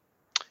you.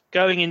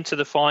 Going into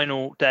the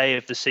final day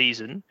of the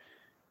season,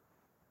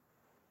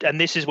 and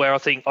this is where I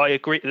think I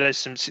agree there's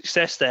some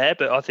success there,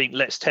 but I think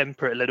let's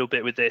temper it a little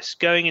bit with this.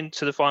 Going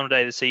into the final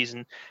day of the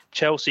season,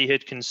 Chelsea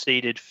had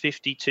conceded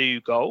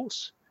 52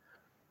 goals.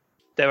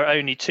 There were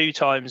only 2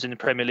 times in the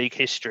Premier League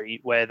history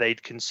where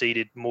they'd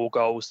conceded more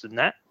goals than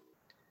that,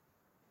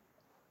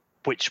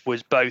 which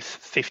was both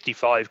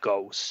 55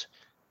 goals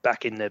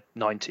back in the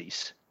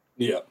 90s.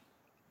 Yeah.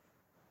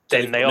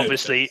 Then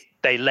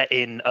they let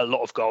in a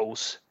lot of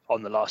goals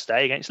on the last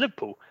day against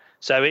Liverpool.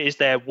 So it is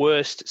their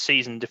worst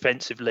season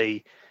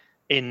defensively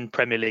in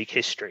Premier League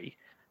history.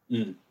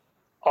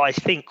 I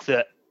think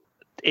that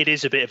it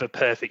is a bit of a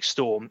perfect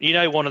storm. You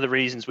know, one of the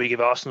reasons we give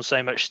Arsenal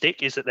so much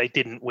stick is that they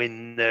didn't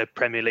win the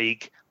Premier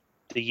League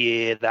the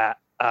year that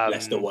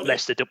Leicester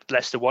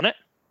won it.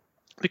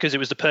 Because it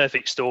was the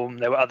perfect storm.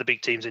 There were other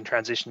big teams in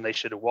transition they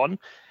should have won.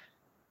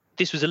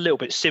 This was a little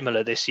bit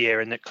similar this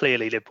year in that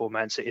clearly Liverpool and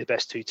Man City are the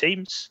best 2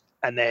 teams.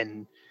 And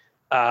then,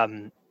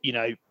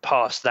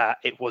 past that,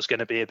 it was going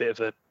to be a bit of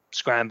a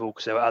scramble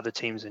because there were other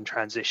teams in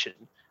transition.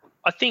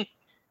 I think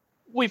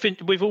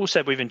we've all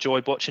said we've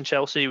enjoyed watching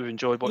Chelsea. We've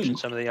enjoyed watching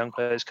some of the young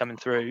players coming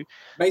through.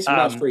 Mason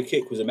Mount's free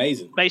kick was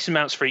amazing. Mason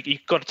Mount's free,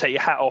 you've got to take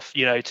your hat off,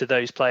 to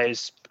those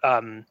players.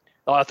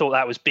 I thought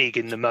that was big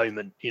in the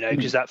moment,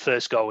 because that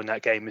first goal in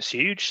that game was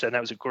huge. And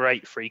that was a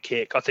great free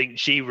kick. I think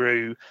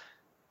Giroud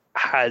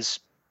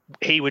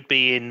he would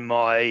be in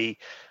my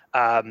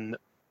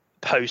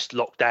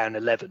post-lockdown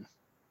 11.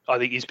 I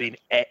think he's been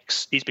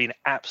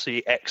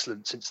absolutely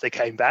excellent since they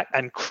came back,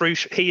 and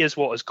crucial. He is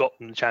what has got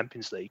them the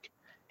Champions League.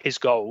 His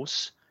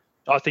goals.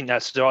 I think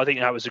that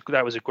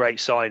was a great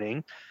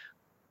signing.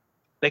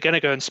 They're going to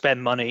go and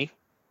spend money.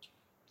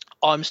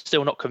 I'm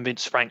still not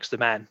convinced Frank's the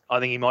man. I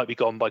think he might be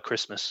gone by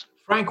Christmas.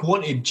 Frank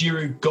wanted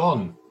Giroud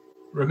gone.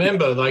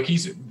 Remember,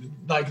 he's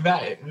like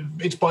that.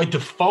 It's by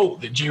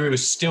default that Giroud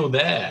is still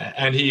there,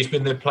 and he's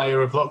been the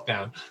player of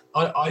lockdown.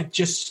 I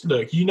just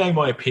look. You know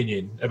my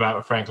opinion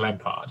about Frank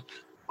Lampard.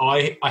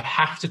 I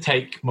have to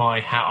take my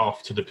hat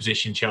off to the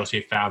position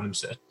Chelsea have found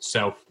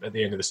themselves at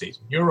the end of the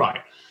season. You're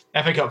right.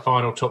 FA Cup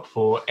final, top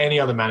 4. Any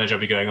other manager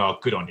would be going, oh,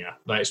 good on you.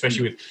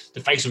 Especially with the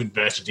face of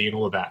adversity and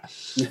all of that.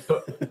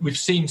 But we've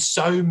seen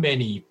so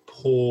many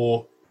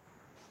poor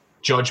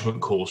judgment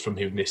calls from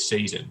him this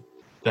season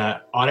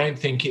that I don't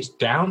think it's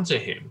down to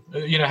him.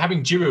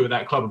 Having Giroud at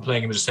that club and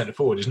playing him as a centre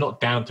forward is not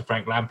down to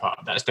Frank Lampard.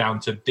 That's down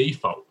to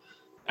default.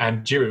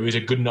 And Giroud is a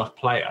good enough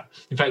player.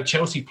 In fact,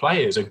 Chelsea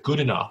players are good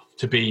enough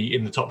to be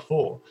in the top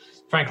 4.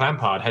 Frank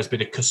Lampard has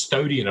been a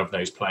custodian of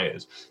those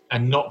players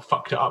and not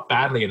fucked it up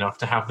badly enough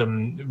to have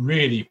them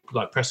really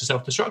press the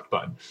self-destruct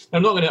button.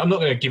 I'm not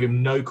going to give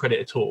him no credit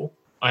at all.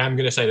 I am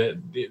going to say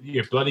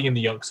that blooding in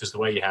the youngsters the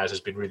way he has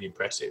been really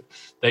impressive.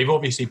 They've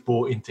obviously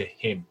bought into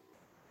him.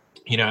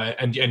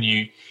 And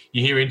you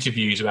hear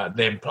interviews about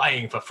them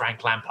playing for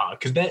Frank Lampard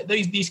because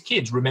these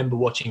kids remember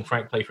watching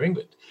Frank play for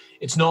England.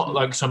 It's not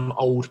like some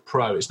old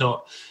pro. It's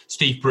not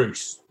Steve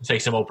Bruce, say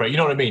some old pro. You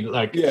know what I mean?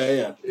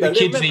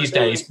 Kids these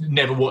days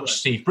never watched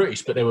Steve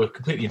Bruce, but they were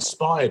completely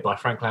inspired by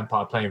Frank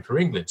Lampard playing for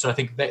England. So I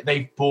think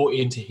they've bought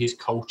into his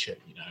culture,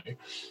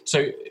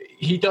 So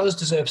he does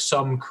deserve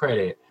some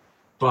credit,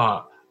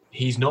 but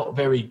he's not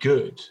very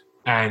good.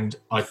 And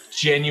I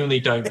genuinely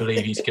don't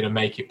believe he's going to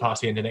make it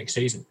past the end of next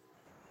season.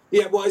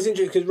 Yeah, well, it's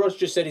interesting because Roger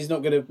just said he's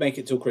not going to make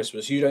it till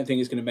Christmas. You don't think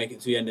he's going to make it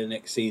to the end of the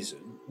next season.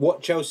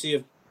 What Chelsea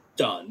have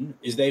done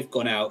is they've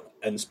gone out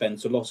and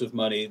spent a lot of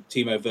money.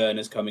 Timo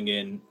Werner's coming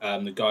in.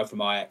 The guy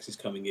from Ajax is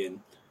coming in.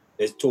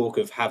 There's talk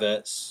of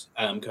Havertz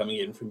coming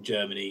in from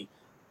Germany,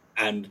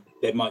 and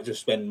they might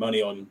just spend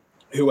money on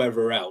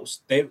whoever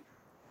else.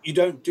 you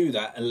don't do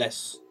that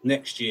unless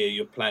next year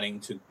you're planning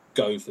to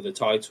go for the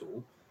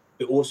title.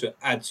 It also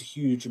adds a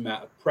huge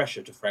amount of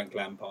pressure to Frank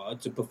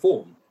Lampard to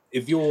perform.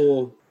 If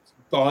you're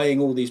buying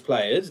all these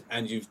players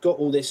and you've got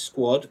all this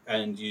squad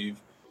and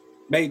you've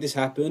made this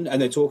happen,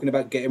 and they're talking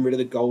about getting rid of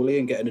the goalie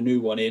and getting a new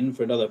one in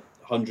for another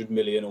 100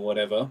 million or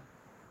whatever,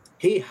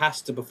 he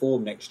has to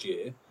perform next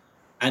year.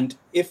 And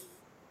if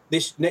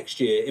this next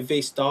year, if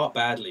they start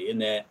badly in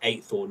their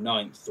 8th or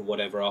 9th or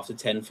whatever after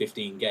 10,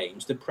 15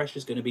 games, the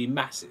pressure's going to be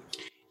massive.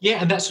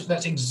 Yeah, and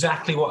that's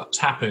exactly what's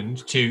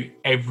happened to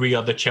every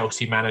other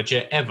Chelsea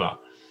manager ever.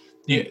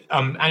 Yeah,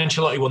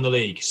 Ancelotti won the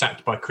league,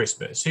 sacked by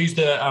Christmas. Who's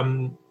the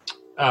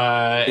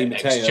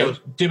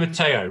Di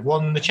Matteo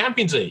won the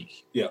Champions League.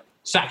 Yeah.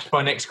 Sacked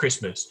by next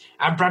Christmas.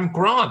 Abraham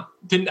Grant.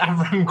 Didn't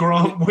Abraham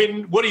Grant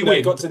win? What did he win?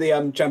 He got to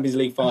the Champions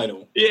League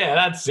final. Yeah,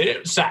 that's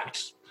it.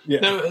 Sacked. Yeah.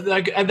 No,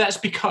 and that's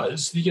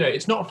because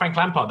it's not Frank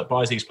Lampard that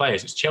buys these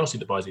players. It's Chelsea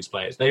that buys these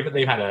players. They've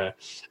had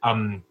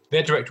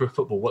their director of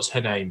football. What's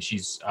her name?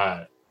 She's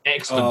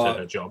excellent at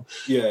her job.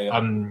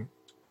 Yeah.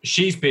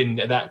 She's been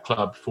at that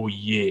club for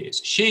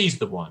years. She's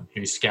the one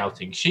who's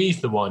scouting. She's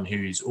the one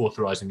who's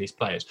authorising these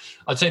players.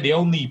 I'd say the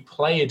only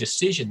player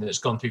decision that's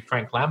gone through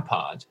Frank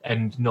Lampard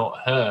and not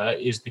her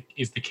is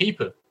the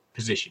keeper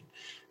position.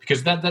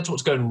 Because that's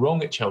what's going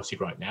wrong at Chelsea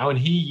right now. And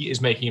he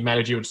is making a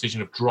managerial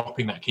decision of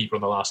dropping that keeper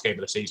on the last game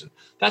of the season.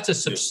 That's a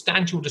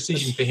substantial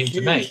decision for him to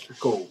make.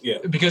 Cool. Yeah.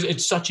 Because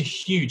it's such a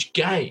huge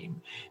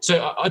game.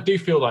 So I do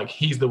feel like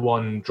he's the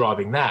one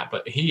driving that,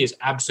 but he is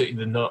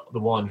absolutely not the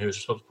one who's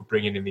responsible for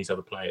bringing in these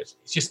other players.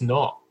 It's just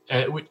not.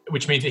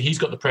 Which means that he's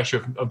got the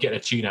pressure of getting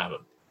a tune out of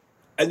them.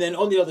 And then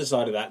on the other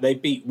side of that, they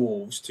beat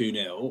Wolves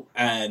 2-0.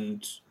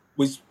 And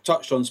we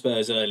touched on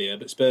Spurs earlier,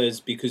 but Spurs,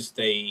 because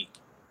they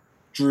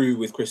drew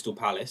with Crystal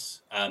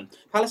Palace.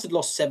 Palace had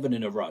lost 7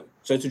 in a row.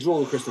 So to draw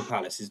with Crystal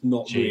Palace is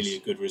not really a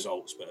good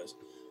result, Spurs.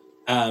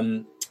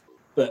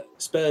 But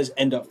Spurs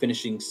end up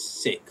finishing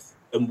 6th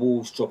and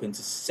Wolves drop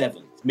into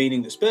 7th,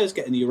 meaning that Spurs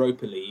get in the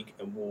Europa League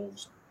and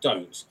Wolves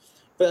don't.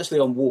 Firstly,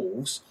 on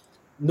Wolves,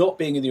 not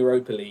being in the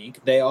Europa League,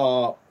 they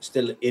are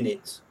still in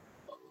it.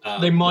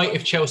 They might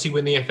if Chelsea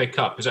win the FA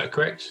Cup. Is that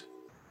correct?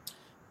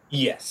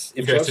 Yes.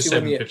 If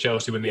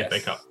Chelsea win the FA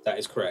Cup. That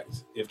is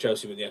correct. If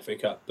Chelsea win the FA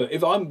Cup. But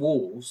if I'm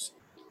Wolves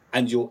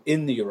and you're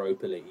in the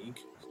Europa League,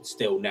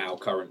 still now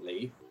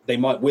currently, they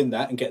might win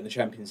that and get in the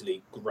Champions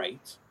League,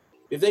 great.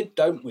 If they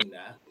don't win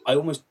that, I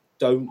almost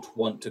don't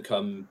want to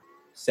come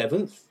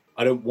 7th.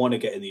 I don't want to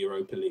get in the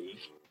Europa League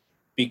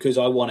because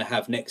I want to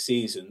have next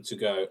season to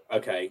go,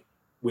 okay,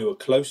 we were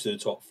close to the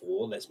top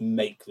 4, let's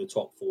make the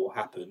top 4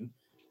 happen.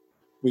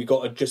 We've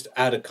got to just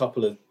add a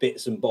couple of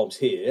bits and bobs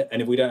here, and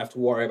if we don't have to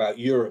worry about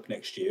Europe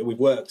next year, we've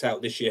worked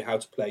out this year how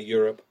to play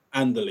Europe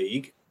and the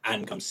league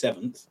and come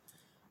 7th.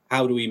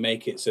 How do we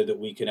make it so that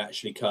we can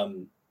actually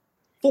come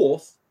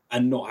 4th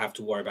and not have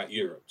to worry about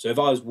Europe? So if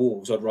I was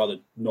Wolves, I'd rather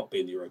not be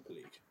in the Europa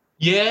League.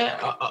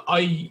 Yeah,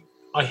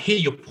 I hear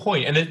your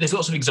point. And there's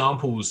lots of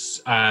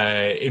examples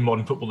in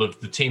modern football of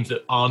the teams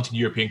that aren't in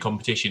European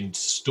competition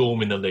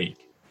storming the league.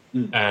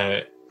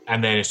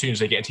 And then as soon as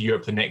they get into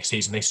Europe the next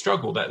season, they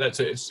struggle.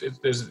 It's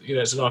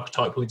an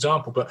archetypal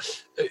example.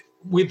 But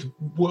with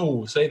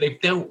Wolves, they've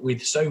dealt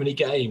with so many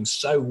games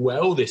so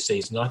well this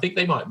season. I think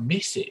they might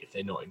miss it if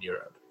they're not in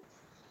Europe.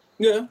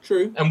 Yeah,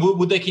 true. And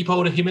would they keep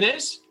hold of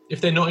Jimenez if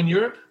they're not in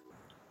Europe?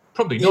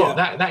 Probably not.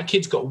 Yeah. That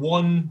kid's got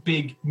one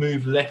big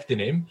move left in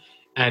him.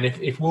 And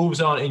if Wolves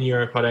aren't in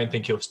Europe, I don't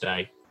think he'll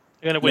stay.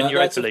 They're going to win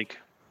Europa League.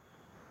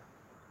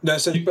 No,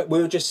 but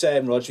we were just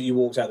saying, Roger, you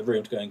walked out of the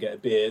room to go and get a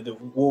beer,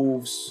 that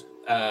Wolves,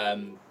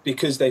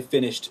 because they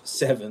finished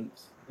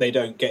 7th, they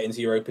don't get into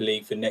Europa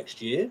League for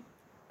next year,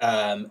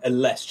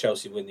 unless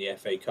Chelsea win the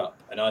FA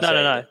Cup. And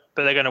No.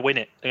 But they're going to win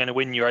it. They're going to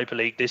win Europa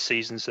League this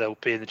season, so they'll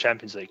be in the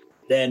Champions League.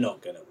 They're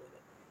not going to win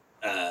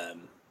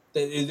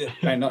it.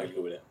 They're not going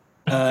to win it.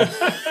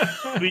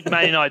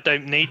 Man United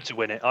don't need to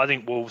win it. I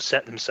think Wolves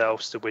set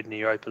themselves to win the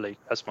Europa League.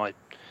 That's my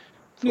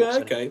thoughts. Yeah,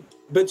 okay.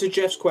 But to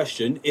Jeff's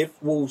question, if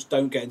Wolves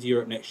don't get into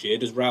Europe next year,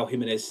 does Raul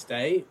Jimenez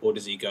stay or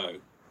does he go?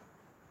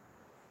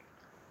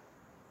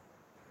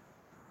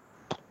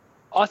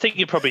 I think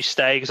he'd probably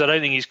stay because I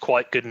don't think he's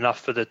quite good enough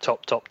for the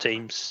top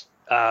teams.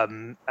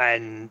 I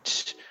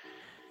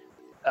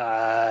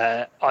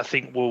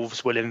think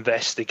Wolves will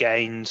invest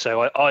again.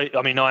 So I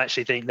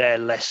actually think they're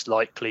less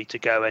likely to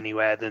go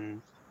anywhere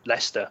than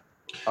Leicester,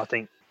 I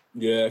think.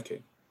 Yeah,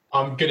 okay.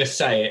 I'm going to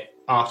say it.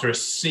 After a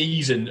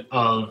season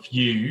of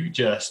you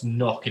just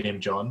knocking him,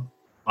 John,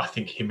 I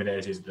think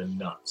Jimenez is the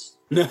nuts.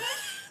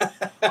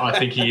 I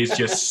think he is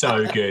just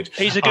so good.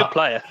 He's a good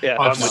player.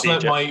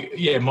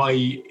 Yeah,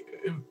 my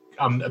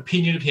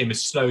opinion of him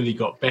has slowly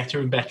got better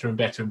and better and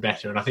better and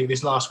better. And I think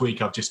this last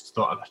week I've just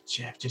thought,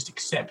 Jeff, just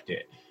accept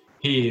it.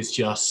 He is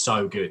just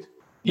so good.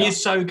 He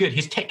is so good.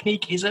 His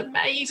technique is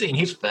amazing.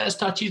 His first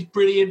touch is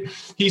brilliant.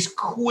 He's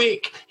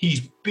quick.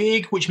 He's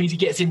big, which means he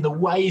gets in the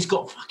way. He's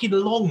got fucking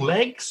long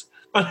legs.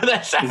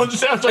 That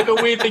sounds like a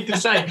weird thing to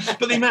say,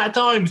 but the amount of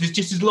times it's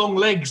just his long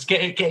legs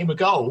get him a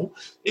goal.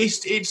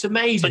 It's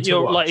amazing.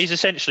 But he's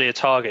essentially a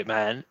target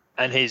man,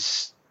 and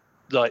his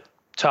like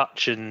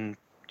touch and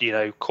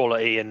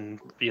quality and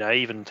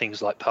even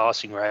things like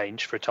passing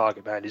range for a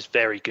target man is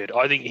very good.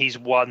 I think he's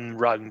one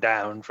rung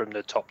down from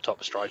the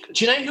top strikers.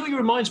 Do you know who he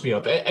reminds me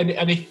of? And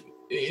if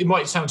it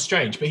might sound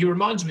strange, but he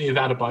reminds me of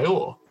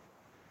Adebayor.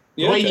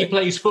 The way he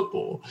plays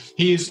football,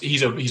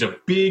 he's a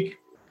big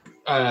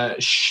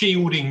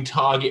shielding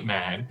target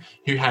man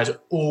who has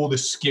all the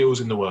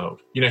skills in the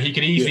world. He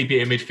could easily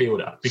be a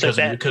midfielder because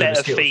of the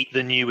skills. Feet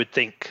than you would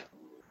think.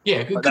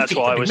 Yeah, good that's feet,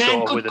 why I was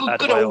man. with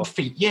Good old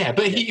feet. Yeah,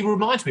 but he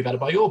reminds me of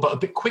Adebayor, but a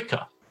bit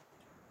quicker.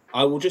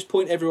 I will just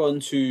point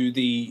everyone to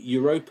the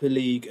Europa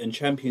League and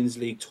Champions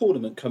League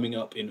tournament coming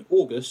up in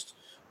August.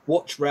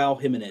 Watch Raul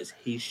Jimenez.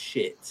 He's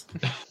shit.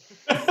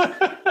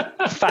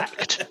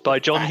 Fact by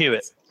John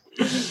Hewitt.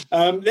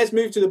 Let's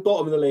move to the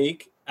bottom of the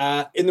league.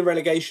 In the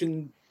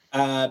relegation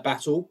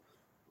battle,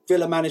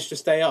 Villa managed to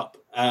stay up.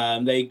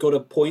 They got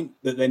a point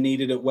that they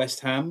needed at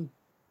West Ham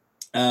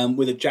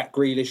with a Jack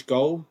Grealish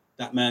goal.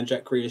 That man,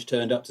 Jack Grealish,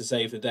 turned up to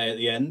save the day at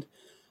the end.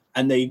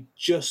 And they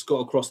just got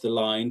across the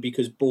line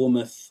because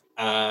Bournemouth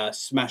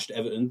smashed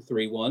Everton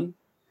 3-1.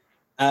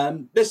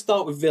 Let's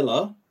start with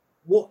Villa.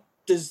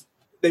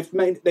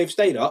 They've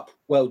stayed up.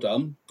 Well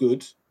done.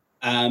 Good.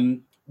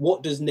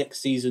 What does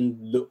next season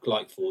look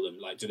like for them?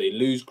 Like, do they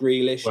lose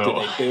Grealish? Do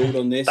they build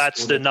on this?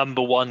 That's the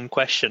number one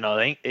question, I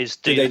think, is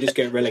do they just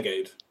get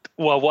relegated?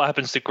 Well, what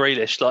happens to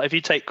Grealish? Like, if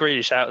you take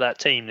Grealish out of that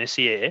team this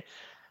year,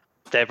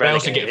 they're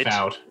relegated. They also get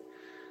fouled.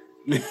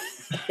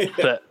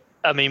 But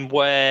I mean,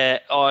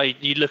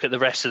 you look at the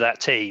rest of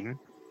that team,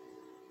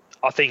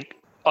 I think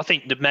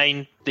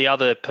the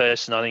other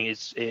person I think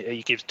is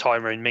he gives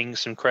Tyrone Mings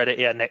some credit.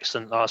 He had an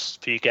excellent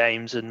last few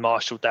games and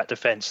marshalled that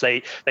defence.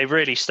 They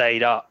really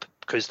stayed up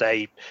because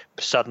they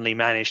suddenly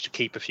managed to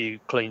keep a few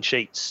clean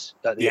sheets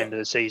at the end of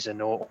the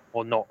season, or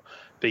not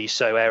be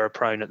so error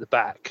prone at the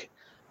back.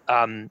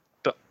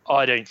 But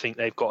I don't think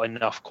they've got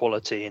enough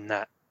quality in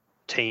that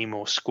team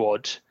or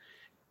squad.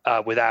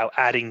 Without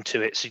adding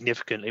to it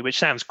significantly, which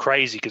sounds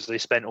crazy because they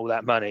spent all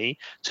that money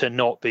to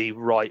not be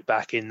right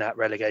back in that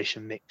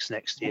relegation mix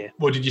next year.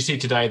 Well, did you see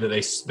today that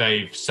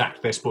they've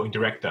sacked their sporting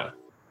director?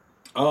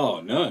 Oh,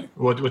 no.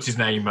 What's his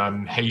name?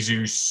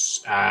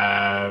 Jesus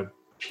Pirach?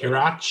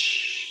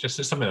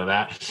 Just something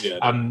like that.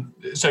 Yeah.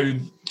 So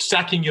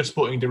sacking your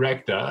sporting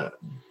director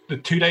the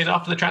 2 days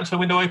after the transfer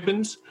window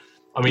opens,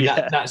 I mean,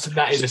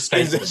 that is a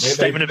statement.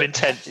 Statement of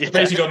intent. Yeah.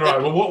 Basically gone,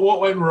 right, well,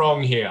 what went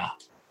wrong here?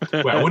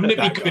 Well, wouldn't it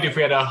be good if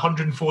we had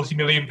 £140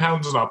 million in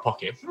our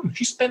pocket?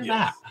 Who spent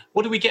that?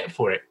 What do we get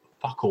for it?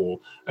 Fuck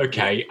all.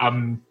 Okay,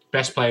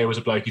 best player was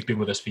a bloke who's been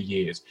with us for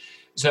years.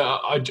 So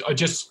I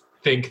just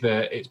think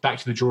that it's back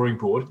to the drawing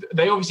board.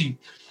 They obviously,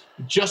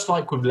 just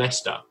like with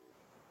Leicester,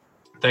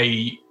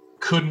 they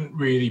couldn't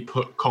really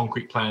put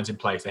concrete plans in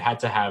place. They had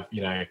to have,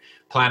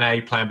 plan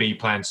A, plan B,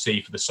 plan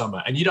C for the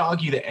summer. And you'd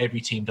argue that every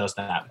team does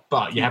that,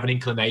 but you have an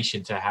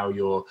inclination to how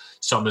your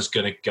summer's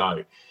going to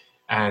go.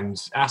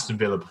 And Aston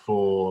Villa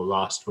before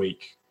last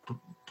week,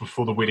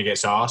 before the win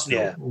against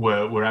Arsenal,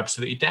 were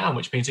absolutely down,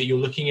 which means that you're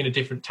looking in a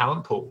different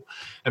talent pool.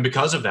 And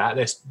because of that,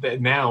 they're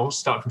now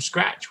starting from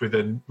scratch with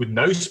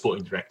no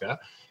sporting director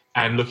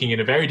and looking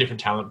in a very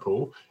different talent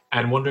pool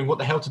and wondering what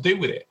the hell to do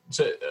with it.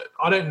 So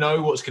I don't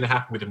know what's going to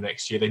happen with them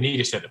next year. They need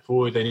a centre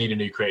forward. They need a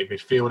new creative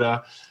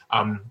midfielder.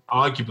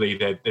 Arguably,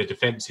 their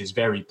defence is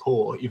very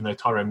poor, even though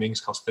Tyrone Mings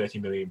cost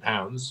 £30 million.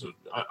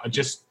 I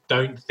just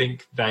don't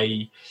think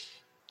they...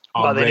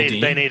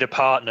 They need a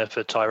partner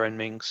for Tyrone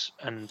Mings,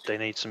 and they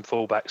need some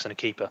fullbacks and a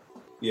keeper.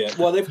 Yeah,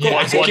 well, they've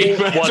got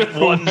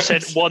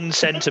one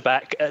centre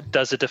back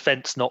does a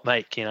defence not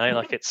make. You need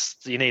a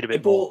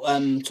bit more.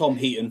 They bought Tom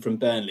Heaton from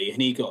Burnley,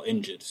 and he got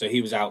injured, so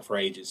he was out for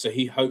ages. So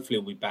he hopefully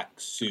will be back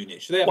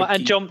soonish.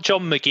 And John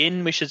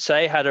McGinn, we should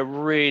say,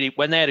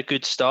 when they had a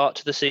good start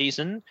to the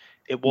season,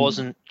 it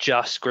wasn't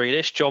just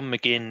Grealish. John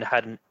McGinn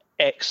had an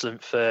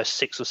excellent first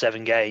 6 or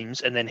 7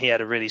 games, and then he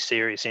had a really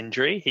serious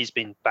injury. He's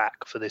been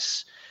back for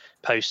this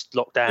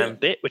post-lockdown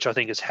bit, which I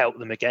think has helped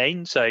them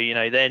again. So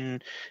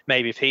then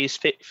maybe if he's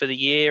fit for the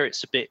year,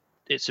 it's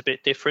a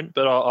bit different.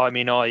 But I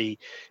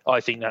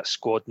think that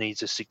squad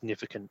needs a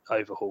significant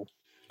overhaul.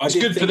 It's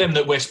good for them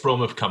that West Brom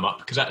have come up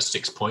because that's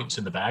 6 points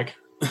in the bag.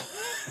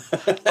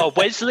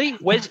 Wesley?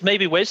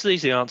 Maybe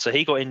Wesley's the answer.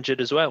 He got injured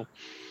as well.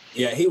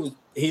 Yeah,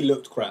 he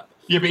looked crap.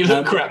 Yeah, but he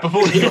looked crap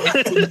before he got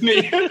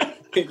injured.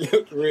 It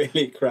looked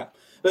really crap.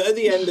 But at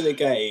the end of the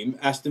game,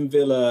 Aston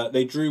Villa,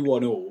 they drew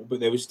 1-1, but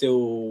they were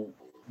still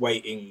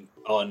waiting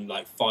on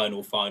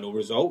final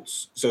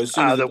results. So as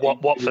soon as the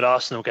Watford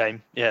Arsenal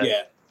game,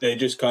 they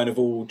just kind of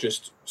all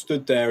just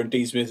stood there, and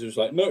Dean Smith was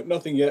like, "No,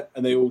 nothing yet,"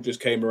 and they all just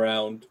came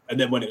around. And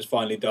then when it was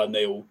finally done,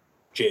 they all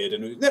cheered,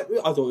 and I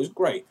thought it was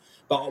great.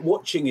 But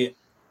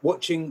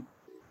watching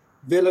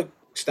Villa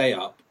stay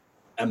up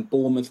and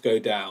Bournemouth go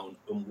down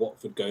and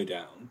Watford go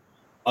down,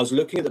 I was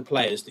looking at the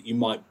players that you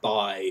might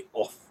buy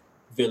off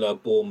Villa,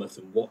 Bournemouth,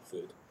 and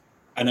Watford,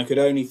 and I could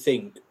only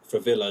think for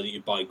Villa that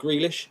you'd buy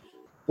Grealish.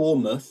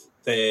 Bournemouth,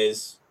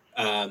 there's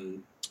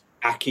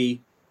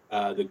Aki,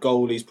 the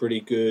goalie's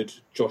pretty good,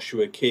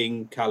 Joshua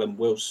King, Callum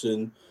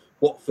Wilson,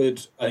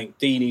 Watford, I think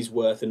Deeney's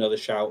worth another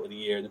shout of the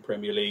year in the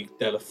Premier League.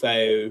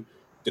 Deulofeu,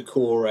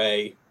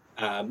 Decore,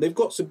 they've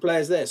got some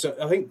players there. So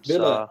I think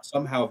Villa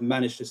somehow have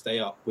managed to stay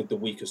up with the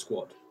weaker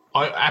squad.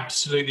 I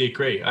absolutely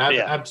agree.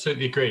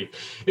 Absolutely agree.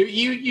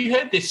 You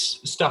heard this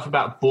stuff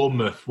about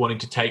Bournemouth wanting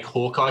to take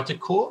Hawkeye to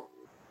court?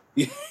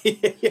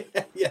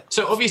 yeah.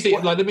 So obviously,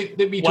 let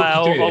me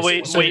talk you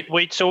through this.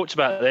 We talked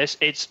about this.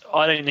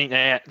 I don't think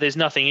there's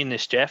nothing in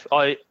this, Jeff.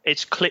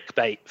 It's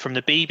clickbait from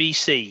the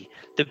BBC.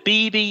 The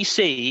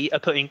BBC are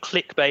putting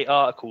clickbait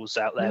articles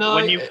out there. No,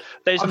 I've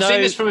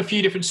seen this from a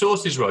few different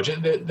sources, Roger.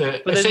 But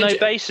there's no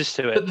basis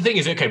to it. But the thing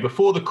is, okay,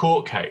 before the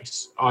court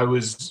case, I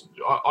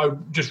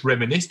just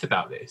reminisced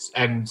about this,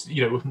 and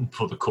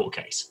before the court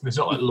case, it's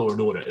not like Law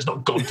and Order; it's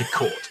not gone to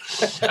court.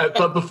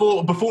 But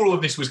before all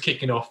of this was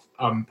kicking off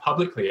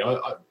publicly,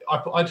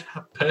 I'd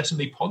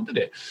personally pondered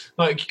it,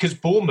 because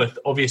Bournemouth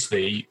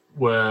obviously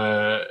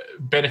were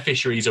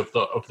beneficiaries of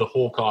the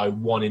Hawkeye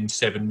 1 in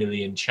 7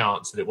 million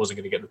chance that it wasn't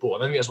going to get the ball. I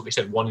think that's what they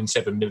said, 1 in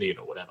 7 million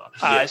or whatever.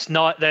 It's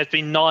not. There's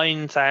been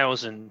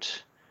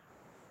 9,000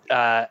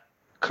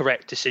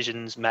 correct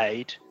decisions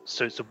made,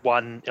 so it's a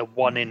one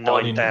in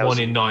 9,000. 1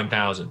 in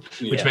 9,000,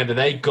 which meant that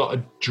they got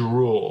a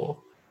draw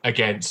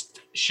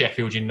against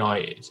Sheffield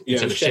United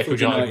instead of Sheffield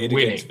United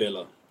winning. Against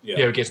Villa.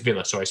 Against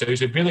Villa. Sorry, so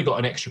Villa got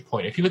an extra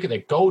point. If you look at their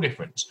goal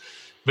difference,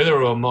 Villa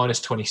are on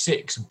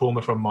 -26 and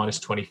Bournemouth are on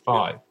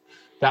 -25.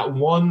 That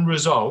one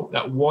result,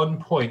 that 1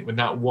 point with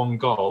that one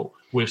goal,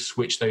 will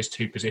switch those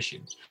two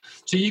positions.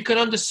 So you can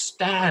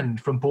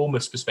understand from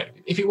Bournemouth's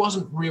perspective, if it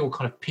wasn't real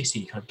kind of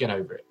pissy, kind of get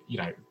over it.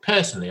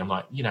 Personally, I'm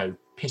like,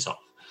 piss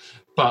off.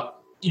 But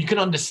you can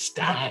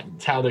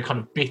understand how the kind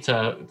of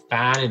bitter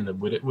fan in them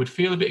would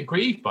feel a bit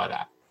aggrieved by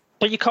that.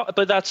 But you can't.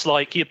 But that's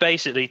like you're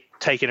basically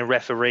taking a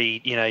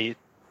referee,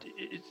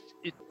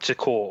 to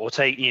court,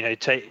 or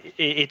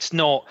it's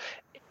not.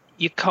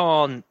 You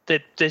can't.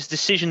 There's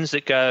decisions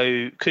that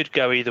could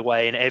go either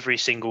way in every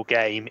single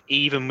game,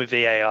 even with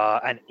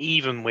VAR and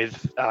even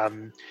with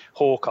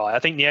Hawkeye. I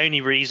think the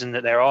only reason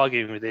that they're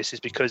arguing with this is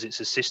because it's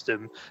a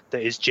system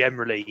that is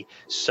generally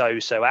so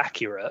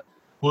accurate.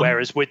 Well,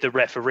 whereas with the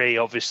referee,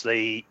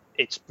 obviously,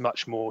 it's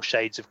much more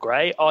shades of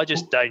grey. I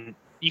just don't.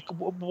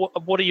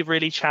 What are you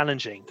really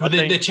challenging? Well,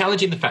 they're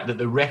challenging the fact that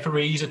the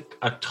referees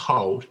are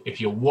told if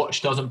your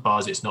watch doesn't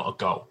buzz, it's not a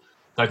goal.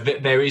 Like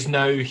there is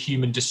no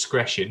human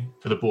discretion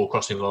for the ball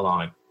crossing the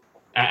line,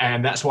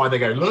 and that's why they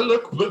go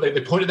look.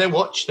 They point at their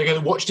watch. They go, the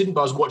watch didn't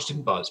buzz,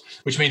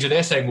 which means that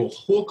they're saying, well,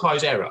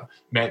 Hawkeye's error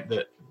meant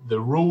that the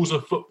rules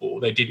of football,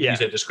 they didn't use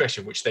their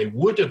discretion, which they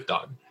would have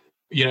done.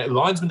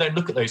 Linesmen don't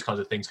look at those kinds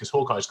of things because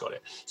Hawkeye's got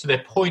it. So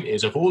their point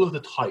is, of all of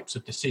the types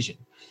of decision,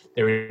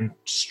 they're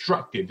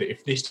instructed that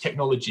if this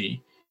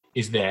technology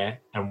is there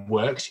and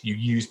works, you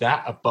use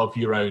that above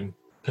your own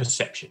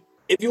perception.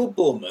 If you're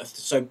Bournemouth,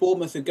 so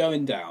Bournemouth are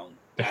going down.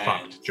 They're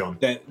fucked, John.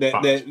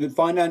 They're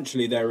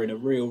financially, they're in a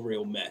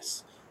real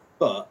mess.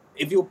 But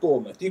if you're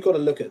Bournemouth, you've got to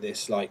look at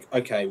this like,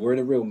 okay, we're in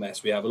a real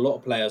mess. We have a lot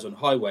of players on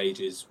high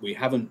wages. We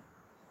haven't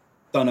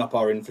done up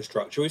our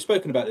infrastructure. We've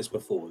spoken about this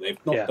before. They've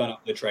not done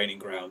up the training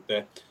ground.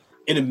 They're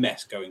in a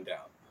mess going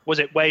down. Was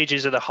it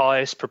wages are the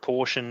highest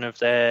proportion of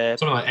their...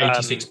 Something like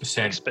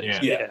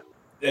 86%. Yeah.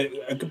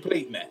 A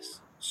complete mess.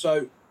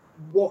 So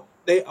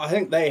I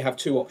think they have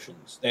two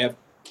options. They have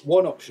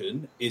one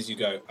option is you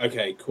go,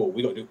 okay, cool,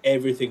 we got to do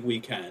everything we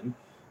can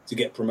to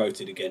get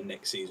promoted again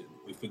next season.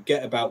 We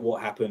forget about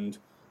what happened.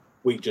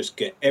 We just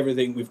get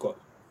everything. We've got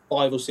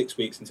 5 or 6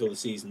 weeks until the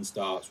season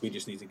starts. We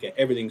just need to get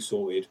everything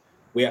sorted.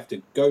 We have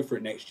to go for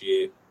it next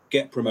year,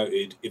 get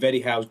promoted. If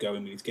Eddie Howe's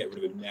going, we need to get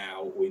rid of him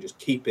now, or we just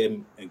keep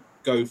him and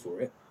go for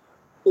it.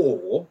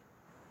 Or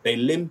they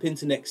limp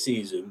into next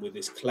season with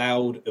this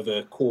cloud of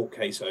a court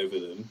case over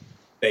them.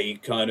 They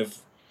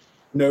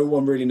no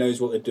one really knows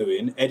what they're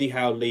doing. Eddie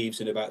Howe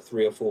leaves in about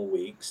 3 or 4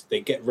 weeks.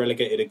 They get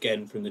relegated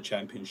again from the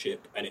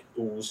Championship, and it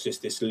all's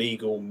just this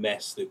legal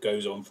mess that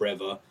goes on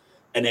forever,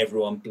 and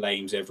everyone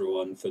blames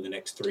everyone for the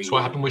next 3 years. That's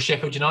what happened with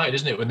Sheffield United,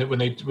 isn't it?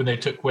 When they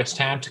took West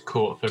Ham to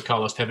court for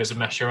Carlos Tevez and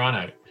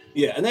Mascherano.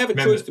 Yeah, and they have a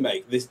choice to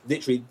make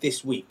literally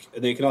this week,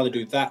 and they can either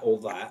do that or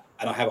that.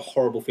 And I have a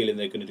horrible feeling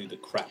they're going to do the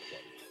crap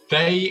one.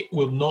 They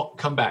will not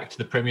come back to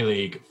the Premier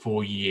League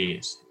for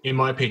years, in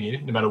my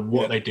opinion, no matter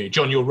what they do.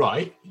 John, you're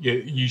right.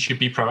 You should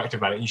be proactive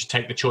about it. You should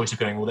take the choice of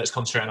going, well, let's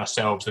concentrate on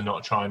ourselves and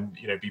not try and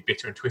be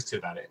bitter and twisted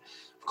about it.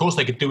 Of course,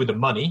 they could do with the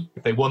money.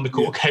 If they won the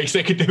court case,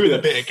 they could do with a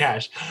bit of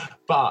cash.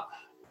 But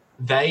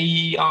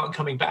they aren't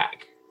coming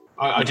back.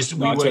 We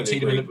won't see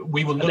them.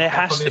 We will look. There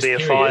has to be a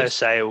fire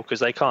sale because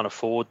they can't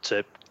afford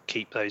to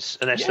keep those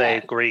unless they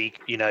agree,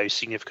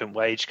 significant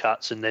wage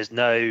cuts. And there's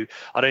I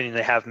don't think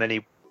they have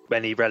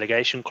many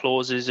relegation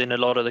clauses in a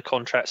lot of the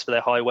contracts for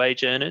their high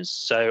wage earners.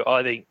 So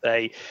I think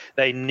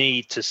they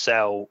need to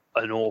sell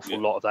an awful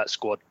lot of that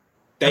squad.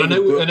 David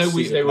Brooks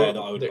is the player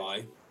that I would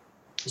buy.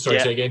 Sorry,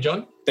 say again,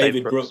 John?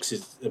 David Brooks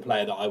is the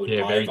player that I would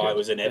buy if I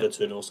was in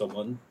Everton or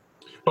someone.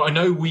 But I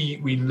know we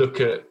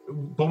look at...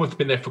 Bournemouth have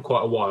been there for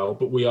quite a while,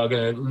 but we are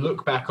going to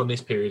look back on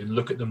this period and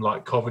look at them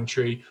like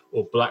Coventry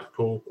or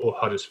Blackpool or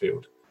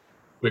Huddersfield.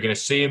 we're going to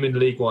see them in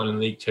League One and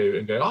League Two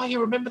and go, oh, you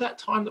remember that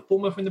time that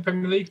Bournemouth were in the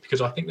Premier League?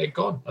 Because I think they're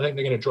gone. I think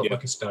they're going to drop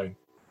like a stone.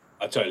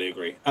 I totally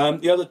agree.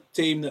 The other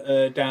team that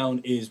are down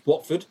is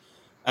Watford.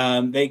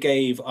 They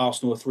gave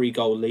Arsenal a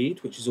 3-goal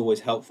lead, which is always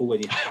helpful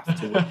when you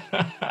have to win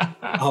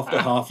after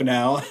half an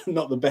hour.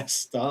 Not the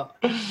best start.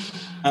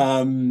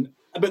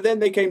 But then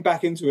they came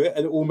back into it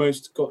and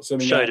almost got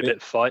something out of it. Showed a bit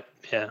of fight,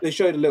 yeah. They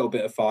showed a little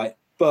bit of fight,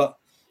 but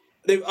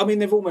they've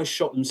almost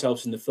shot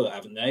themselves in the foot,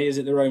 haven't they? Is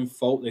it their own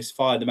fault? They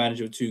fired the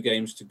manager with 2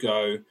 games to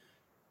go.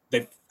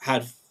 They've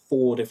had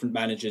 4 different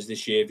managers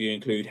this year, if you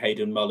include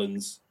Hayden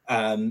Mullins.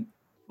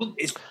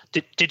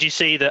 Did you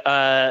see that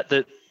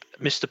that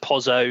Mr.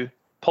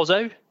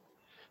 Pozzo, am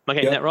I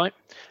getting that right?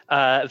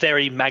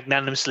 Very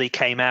magnanimously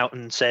came out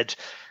and said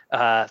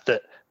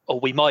that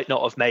we might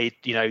not have made,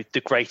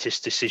 the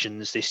greatest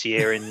decisions this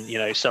year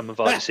in, some of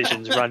our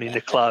decisions running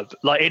the club.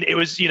 Like it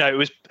was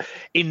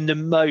in the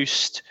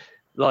most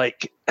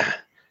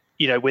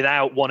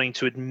without wanting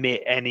to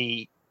admit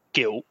any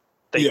guilt,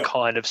 they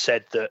kind of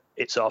said that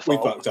it's our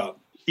fault. We fucked up.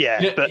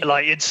 Yeah, but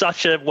in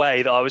such a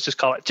way that I was just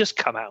kind of like, just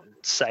come out and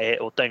say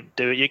it or don't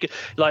do it.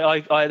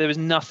 There was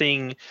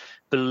nothing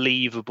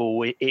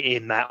believable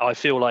in that. I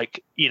feel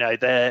like,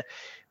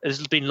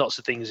 there's been lots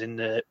of things in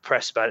the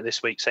press about it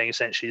this week saying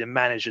essentially the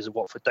managers of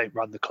Watford don't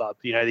run the club.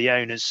 The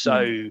owner's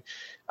so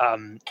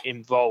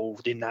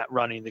involved in that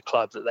running the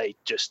club that they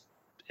just,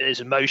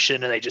 there's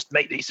emotion and they just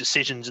make these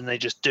decisions and they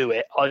just do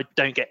it. I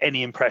don't get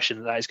any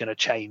impression that is going to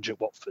change at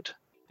Watford.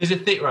 There's a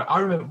thing, right? I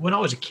remember when I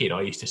was a kid,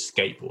 I used to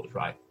skateboard,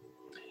 right?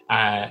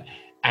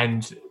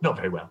 And not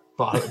very well,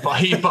 but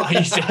I used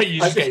to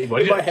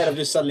skateboard. In my head, I've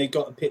just suddenly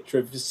got a picture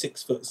of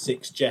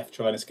 6'6" Jeff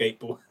trying to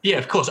skateboard. Yeah,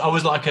 of course. I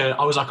was like a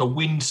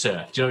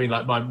windsurf. Do you know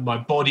what I mean? Like my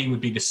body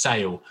would be the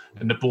sail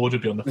and the board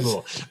would be on the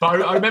floor.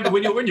 But I remember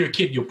when you're a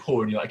kid, you're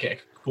poor and you get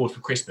a board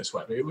for Christmas,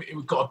 whatever.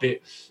 It got a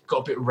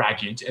bit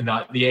ragged, and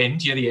like the end,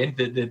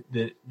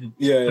 the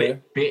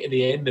bit at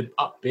the end, the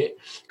up bit,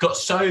 got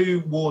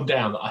so worn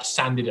down that I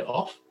sanded it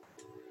off.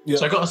 Yep.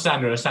 So I got a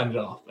sander and I sanded it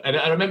off. And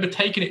I remember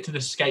taking it to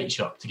the skate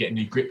shop to get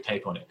new grip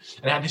tape on it.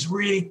 And it had this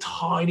really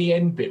tiny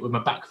end bit where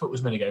my back foot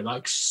was meant to go,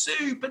 like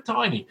super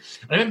tiny.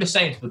 And I remember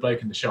saying to the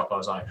bloke in the shop, I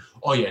was like,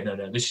 oh yeah, no,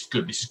 this is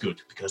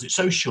good. Because it's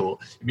so short,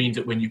 it means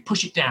that when you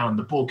push it down,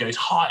 the board goes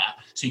higher.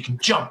 So you can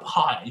jump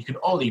higher, you can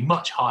ollie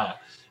much higher.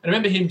 And I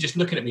remember him just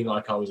looking at me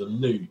like I was a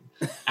loon.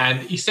 And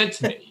he said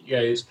to me, he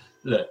goes,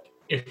 look,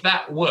 if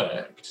that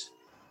worked,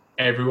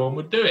 everyone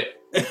would do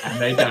it.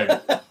 And they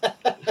don't.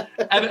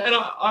 And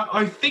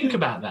I think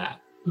about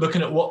that,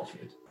 looking at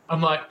Watford.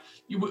 I'm like,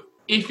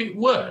 if it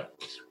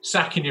worked,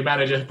 sacking your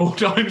manager 4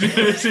 times in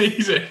a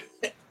season,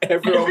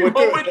 everyone would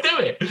do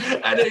it.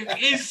 And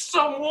it is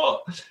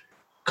somewhat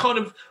kind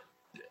of...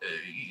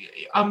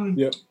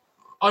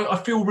 I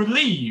feel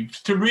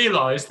relieved to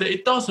realise that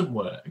it doesn't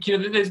work.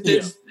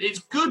 It's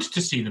good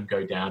to see them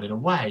go down in a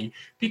way,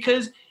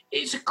 because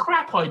it's a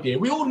crap idea.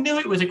 We all knew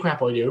it was a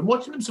crap idea. And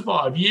watching them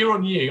survive year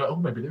on year, you're like, oh,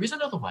 maybe there is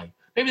another way.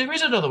 Maybe there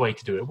is another way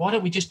to do it. Why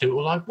don't we just do it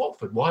all like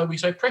Watford? Why are we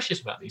so precious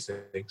about these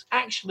things?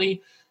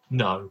 Actually,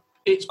 no.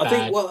 It's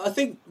bad. I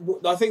think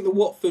the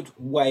Watford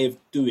way of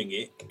doing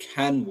it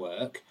can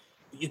work.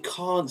 But you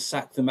can't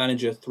sack the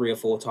manager 3 or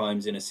 4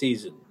 times in a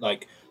season.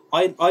 Like,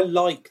 I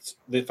liked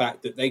the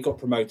fact that they got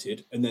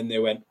promoted and then they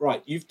went,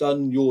 right, you've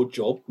done your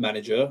job,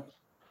 manager,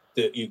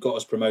 that you've got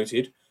us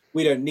promoted.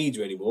 We don't need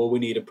you anymore. We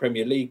need a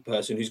Premier League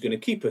person who's going to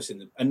keep us in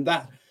them. And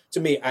that, to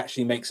me,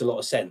 actually makes a lot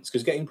of sense,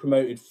 because getting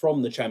promoted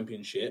from the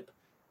Championship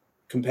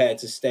compared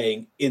to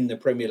staying in the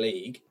Premier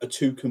League are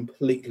 2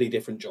 completely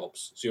different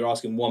jobs. So you're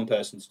asking one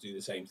person to do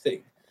the same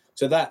thing.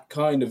 So that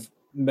kind of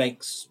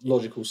makes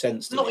logical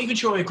sense to me. Not even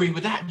sure I agree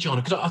with that, John,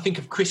 because I think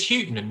of Chris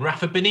Hughton and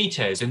Rafa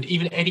Benitez and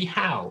even Eddie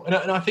Howe. And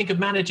I think of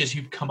managers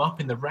who've come up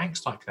in the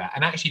ranks like that,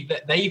 and actually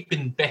they've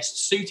been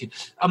best suited.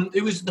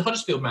 It was the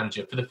Huddersfield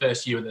manager for the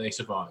first year that they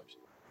survived.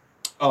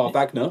 Oh,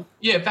 Wagner.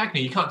 Yeah, Wagner.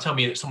 You can't tell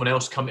me that someone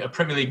else a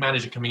Premier League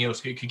manager coming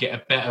else could get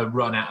a better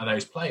run out of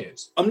those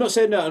players. I'm not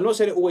saying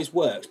it always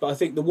works, but I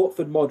think the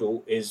Watford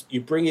model is you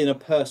bring in a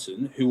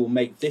person who will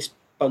make this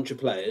bunch of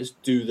players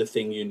do the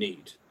thing you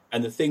need.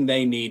 And the thing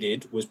they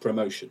needed was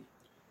promotion.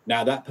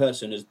 Now that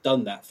person has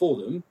done that for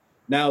them.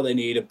 Now they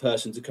need a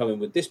person to come in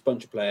with this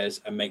bunch of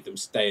players and make them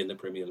stay in the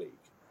Premier League.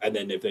 And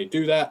then if they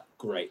do that,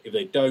 great. If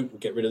they don't, we'll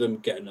get rid of them,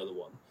 get another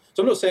one.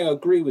 So I'm not saying I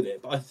agree with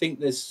it, but I think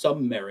there's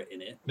some merit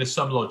in it. There's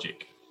some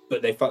logic.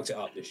 But they fucked it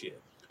up this year.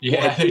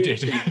 Yeah, they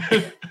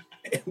did.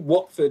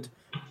 Watford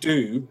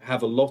do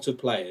have a lot of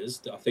players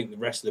that I think the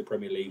rest of the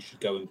Premier League should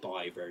go and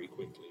buy very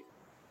quickly.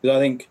 Because I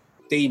think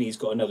Deeney's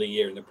got another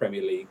year in the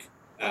Premier League.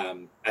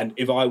 And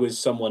if I was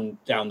someone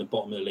down the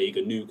bottom of the league,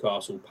 a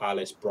Newcastle,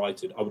 Palace,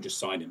 Brighton, I would just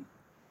sign him.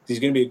 He's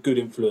going to be a good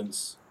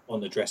influence on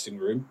the dressing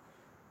room,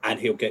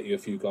 and he'll get you a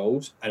few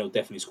goals, and he'll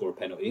definitely score a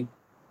penalty.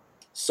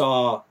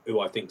 Sarr, who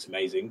I think is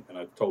amazing, and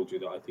I've told you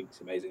that I think he's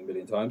amazing a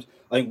million times.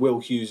 I think Will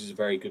Hughes is a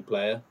very good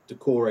player.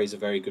 Decore is a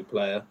very good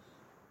player.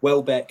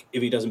 Welbeck,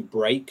 if he doesn't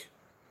break,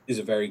 is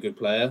a very good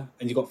player.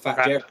 And you've got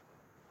Fat Jerry.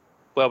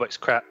 Welbeck's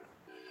crap.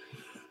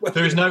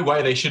 There is no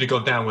way they should have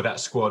gone down with that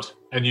squad.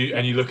 And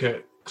you look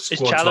at Is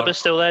squads Chalobah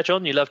still there,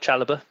 John? You love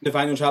Chalobah.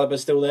 Nathaniel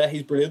Chalobah's still there.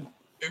 He's brilliant.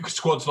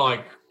 squads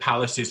like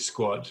Palace's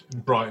squad,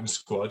 Brighton's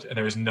squad, and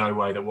there is no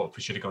way that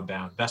Watford should have gone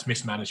down. That's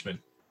mismanagement.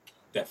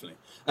 Definitely.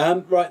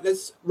 Right,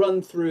 let's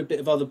run through a bit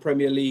of other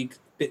Premier League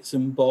bits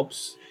and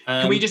bobs.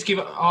 Can we just give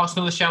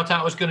Arsenal a shout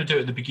out? I was going to do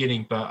it at the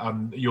beginning, but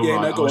you're Yeah,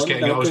 right. no, go I was on.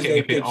 getting, No, I was 'cause getting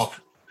a they bit did-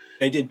 off.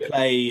 They did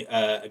play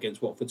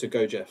against Watford, so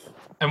go, Jeff.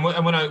 And when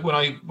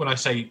I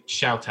say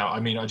shout out, I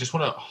mean I just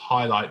want to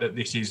highlight that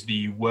this is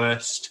the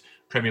worst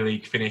Premier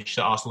League finish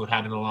that Arsenal have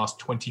had in the last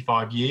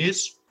 25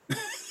 years.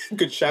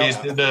 Good shout Is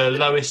out. the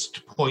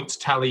lowest points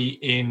tally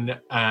in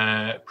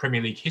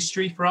Premier League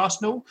history for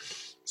Arsenal.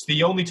 It's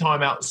the only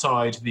time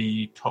outside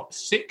the top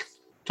six.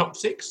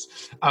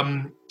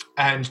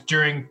 And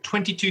during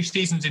 22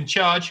 seasons in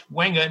charge,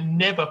 Wenger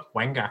never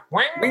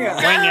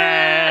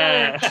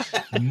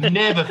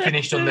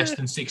finished on less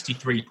than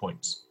 63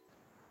 points.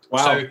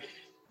 Wow. So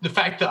the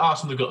fact that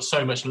Arsenal have got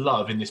so much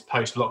love in this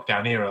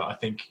post-lockdown era, I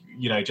think,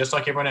 just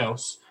like everyone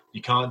else,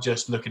 you can't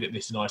just look at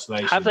this in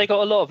isolation. Have they got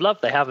a lot of love?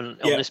 They haven't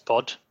Yeah. on this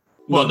pod.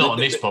 Well, No, not on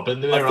this pod,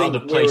 but there I are think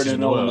other we're places an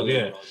in the world. anomaly.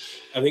 Yeah.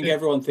 I think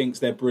everyone thinks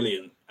they're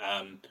brilliant,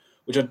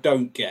 which I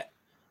don't get.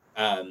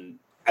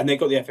 And they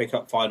got the FA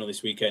Cup final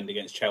this weekend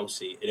against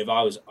Chelsea. And if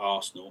I was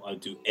Arsenal, I'd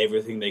do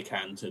everything they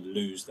can to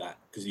lose that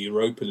because the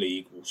Europa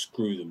League will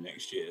screw them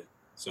next year.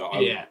 So I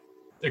Yeah,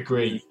 would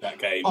agree. lose that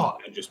game Oh.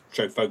 and just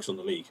show focus on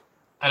the league.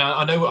 And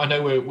I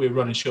know we're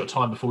running short of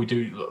time before we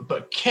do,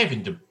 but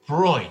Kevin De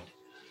Bruyne,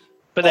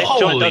 But then, John,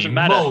 it holy doesn't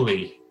matter.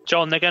 moly!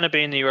 John, they're going to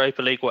be in the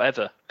Europa League,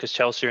 whatever, because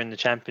Chelsea are in the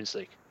Champions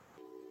League.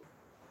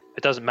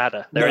 It doesn't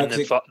matter. They're No, in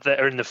the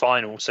they're in the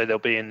final, so they'll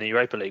be in the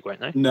Europa League, won't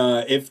they?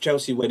 No, if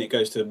Chelsea win, it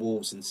goes to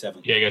Wolves in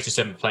 7th. Yeah, he goes to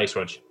 7th place,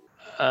 Rog.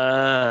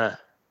 Uh,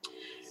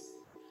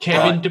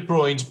 Kevin De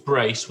Bruyne's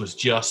brace was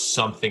just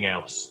something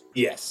else.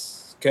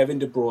 Yes, Kevin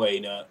De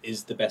Bruyne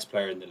is the best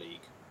player in the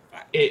league.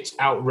 Fact. It's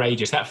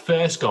outrageous. That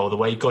first goal, the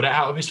way he got it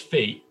out of his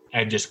feet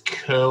and just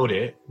curled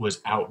it,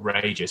 was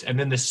outrageous. And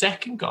then the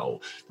second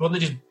goal, the one that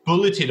just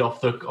bulleted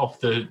off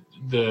the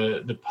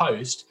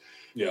post.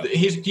 Yeah. Do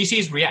you see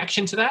his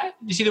reaction to that?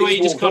 Do you see the way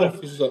he just kind of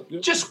He's like, yeah.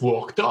 just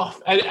walked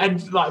off?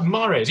 And like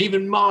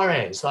even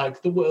Mahrez,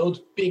 like the world's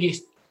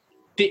biggest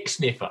dick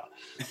sniffer.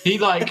 He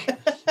like,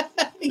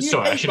 You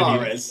sorry, I hate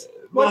shouldn't be. Mahrez.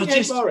 Why do you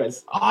hate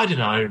Mahrez? I don't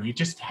know. You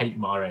just hate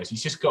Mahrez.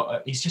 He's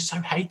just so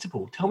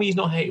hateable. Tell me he's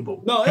not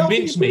hateable. No, I don't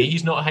Convince think me he's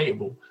he's not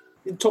hateable.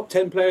 Top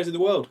 10 players in the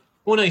world.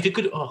 Well, no, he's a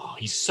good. Oh,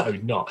 he's so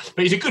not.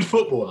 But he's a good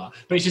footballer.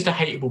 But he's just a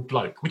hateable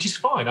bloke, which is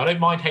fine. I don't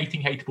mind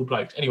hating hateable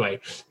blokes. Anyway,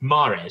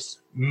 Mahrez.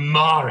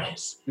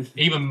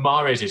 Even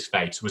Mahrez's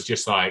face was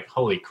just like,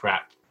 "Holy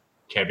crap,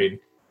 Kevin,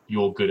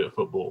 you're good at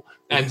football."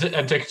 And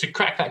to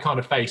crack that kind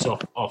of face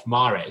off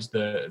Mahrez,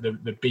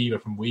 the beaver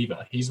from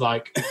Weaver, he's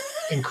like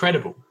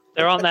incredible.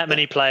 there aren't that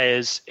many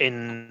players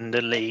in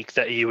the league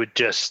that you would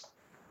just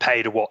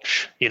pay to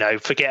watch.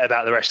 Forget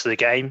about the rest of the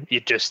game.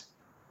 You'd just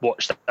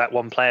watch that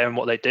one player and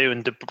what they do.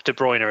 And De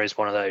Bruyne is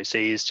one of those.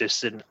 He is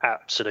just an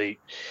absolute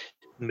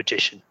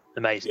magician.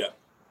 Amazing.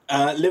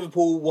 Yeah.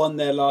 Liverpool won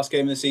their last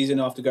game of the season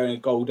after going a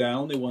goal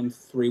down. They won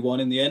 3-1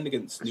 in the end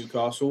against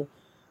Newcastle.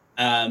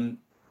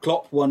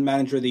 Klopp won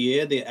Manager of the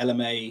Year, the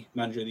LMA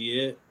Manager of the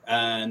Year,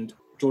 and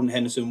Jordan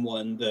Henderson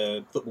won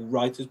the Football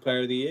Writers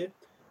Player of the Year.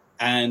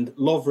 And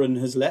Lovren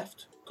has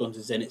left, gone to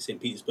Zenit St.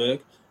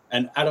 Petersburg,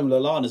 and Adam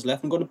Lallana has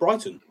left and gone to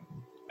Brighton,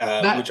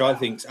 which I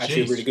think is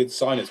actually a really good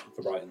signing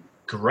for Brighton.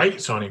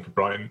 Great signing for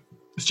Brighton.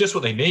 It's just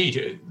what they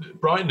need.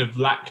 Brighton have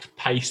lacked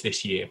pace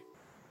this year.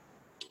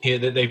 Here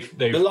that they've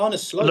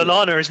Lallana's slow.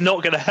 Lallana is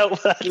not going to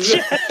help that.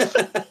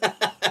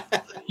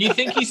 You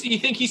think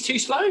he's too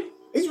slow?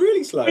 He's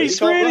really slow. He's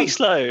He can't really run.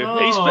 slow.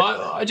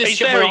 Oh, I just He's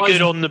shut very my eyes good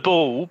and- on the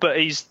ball, but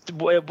he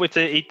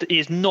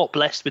is not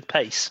blessed with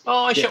pace.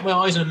 Oh, I shut my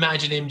eyes and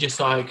imagine him just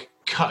like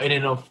cutting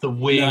in off the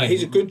wing. No,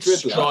 he's a good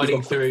dribbler. Striding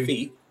He's got quick through.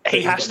 feet, but He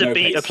he's has got to no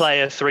beat a pace.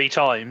 player 3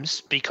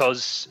 times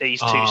because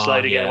he's too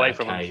slow to get away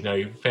from him.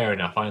 No, fair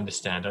enough. I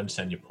understand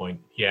your point.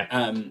 Yeah.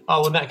 Um,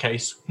 In that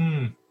case,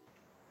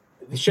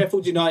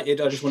 Sheffield United,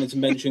 I just wanted to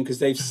mention because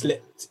they've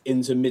slipped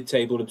into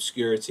mid-table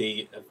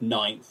obscurity of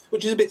 9th,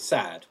 which is a bit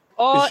sad.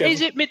 Oh, Sheffield-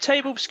 is it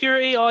mid-table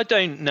obscurity? I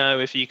don't know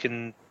if you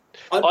can.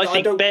 I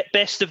think don't-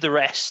 best of the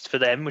rest for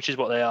them, which is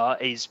what they are,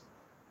 is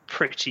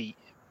pretty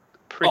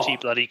Oh.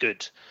 bloody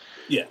good.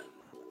 Yeah,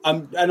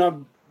 and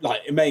I'm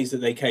like amazed that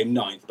they came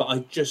 9th, but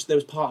there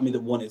was part of me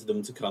that wanted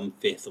them to come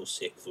 5th or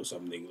 6th or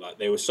something. Like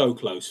they were so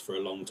close for a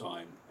long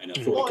time, and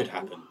I thought it could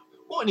happen.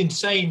 what an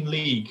insane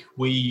league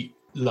we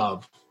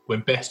love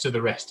when best of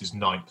the rest is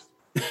 9th.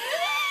 Do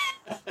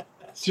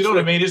you know what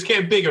I mean? It's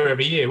getting bigger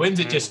every year. When's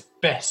it just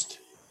best?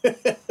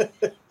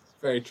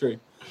 Very true.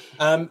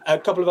 A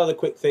couple of other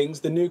quick things.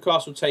 The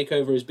Newcastle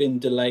takeover has been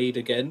delayed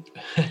again.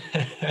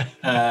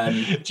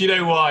 Do you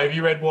know why? Have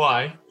you read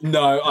why?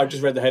 No, I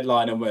just read the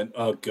headline and went,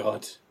 "Oh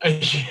God."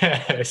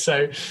 Yeah.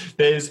 So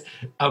there's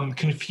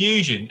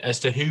confusion as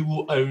to who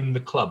will own the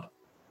club.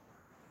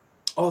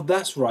 Oh,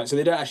 that's right. So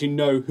they don't actually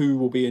know who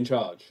will be in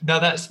charge. Now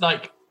that's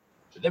like,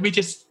 let me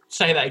just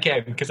say that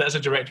again because that's a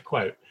direct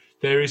quote.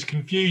 there is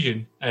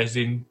confusion as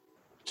in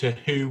to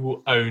who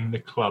will own the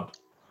club.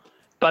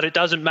 But it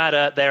doesn't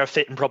matter. They're a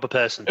fit and proper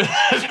person. This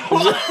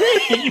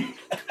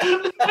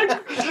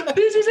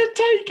is a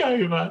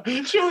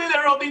takeover. Surely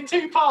there are only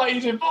two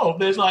parties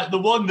involved. There's like the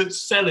one that's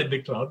selling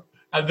the club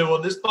and the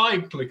one that's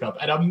buying the club.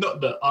 And I'm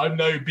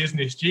no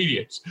business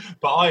genius,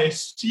 but I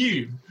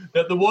assume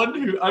that the one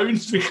who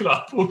owns the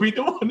club will be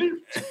the one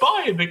who's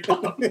buying the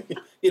club.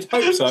 You'd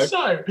hope so.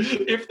 So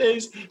if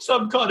there's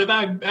some kind of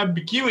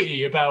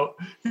ambiguity about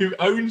who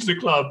owns the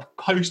club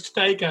post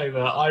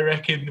takeover, I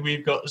reckon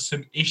we've got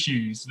some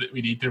issues that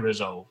we need to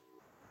resolve.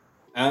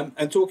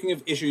 And talking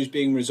of issues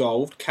being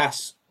resolved,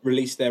 CAS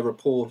released their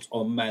report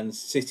on Man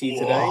City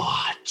today.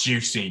 Oh,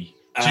 juicy.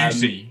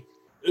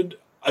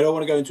 I don't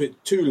want to go into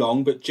it too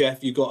long, but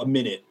Jeff, you got a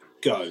minute.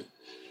 Go.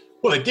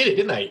 Well, they did it,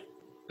 didn't they?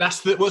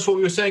 That's what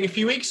we were saying a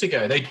few weeks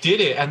ago. They did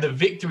it, and the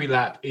victory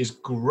lap is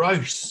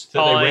gross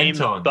that they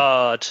went on.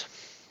 Bad.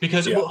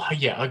 Because, I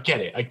get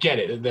it.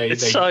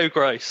 It's so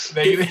gross.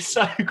 They're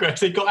so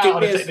gross. They got out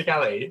on a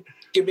technicality.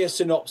 Give me a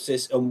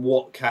synopsis on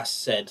what CAS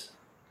said.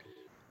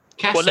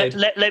 Well,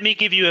 let me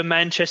give you a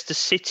Manchester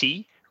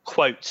City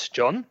quote,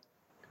 John.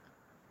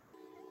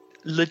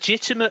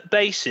 Legitimate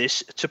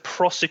basis to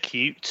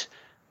prosecute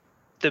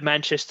the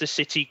Manchester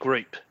City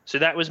group. So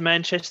that was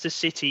Manchester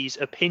City's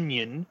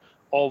opinion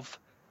of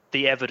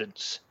the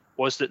evidence,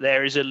 was that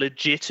there is a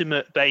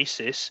legitimate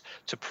basis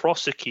to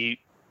prosecute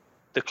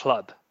the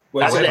club.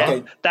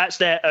 That's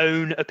their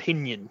own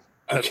opinion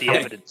of the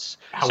evidence.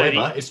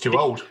 However, it's too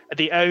old.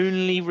 The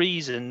only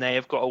reason they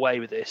have got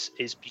away with this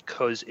is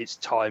because it's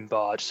time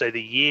barred. So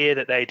the year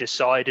that they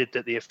decided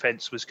that the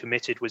offence was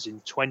committed was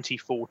in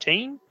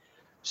 2014.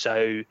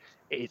 So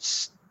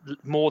it's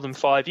more than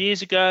 5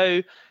 years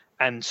ago,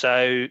 and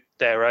so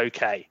they're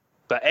okay.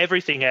 But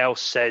everything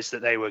else says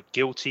that they were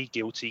guilty.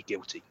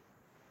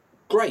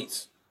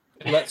 Great.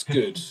 Well, that's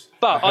good.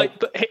 But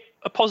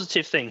a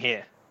positive thing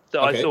here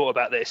that I thought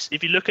about this,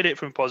 if you look at it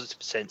from a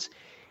positive sense,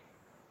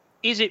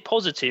 is it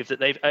positive that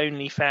they've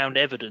only found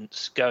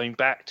evidence going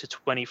back to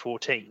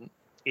 2014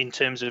 in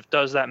terms of,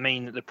 does that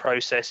mean that the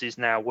process is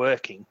now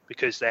working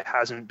because there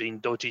hasn't been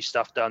dodgy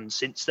stuff done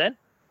since then?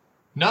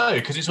 No,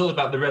 because it's all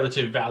about the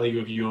relative value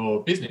of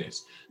your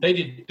business. They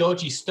did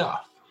dodgy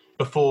stuff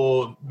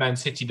before Man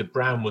City, the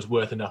brand, was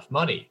worth enough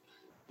money.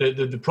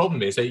 The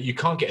problem is that you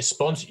can't get a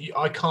sponsor.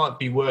 I can't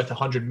be worth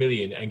 100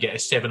 million and get a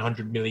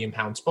 700 million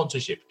pound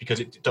sponsorship because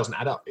it doesn't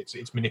add up.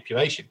 It's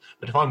manipulation.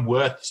 But if I'm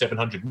worth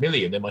 700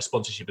 million, then my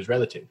sponsorship is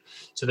relative.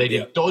 So they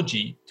did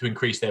dodgy to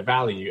increase their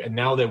value, and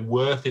now they're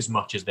worth as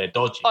much as they're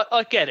dodgy.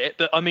 I get it,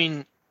 but I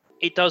mean,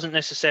 it doesn't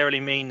necessarily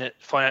mean that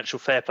financial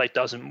fair play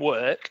doesn't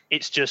work.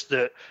 It's just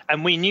that,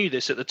 and we knew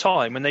this at the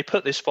time, when they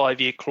put this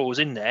 5-year clause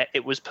in there,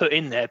 it was put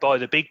in there by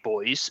the big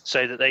boys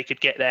so that they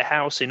could get their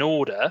house in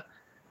order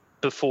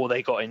before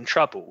they got in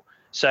trouble.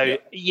 So,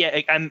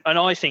 and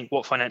I think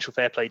what financial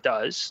fair play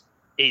does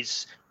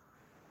is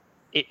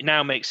it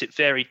now makes it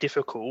very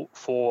difficult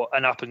for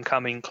an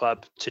up-and-coming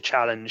club to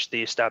challenge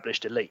the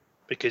established elite,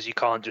 because you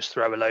can't just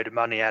throw a load of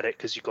money at it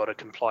because you've got to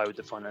comply with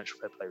the financial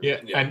fair play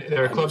rules. Yeah, and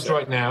there are clubs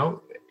right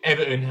now,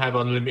 Everton have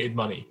unlimited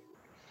money.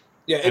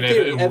 Yeah, in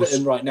theory,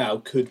 Everton right now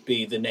could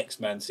be the next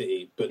Man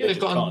City, but they've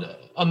got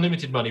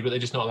unlimited money, but they're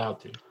just not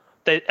allowed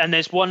to. And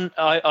there's one,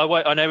 I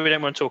know we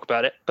don't want to talk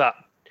about it, but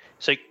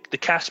so the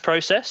CAS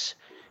process,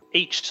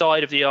 each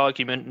side of the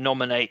argument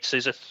nominates,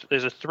 there's a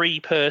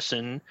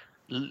 3-person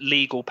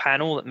legal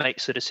panel that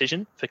makes the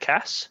decision for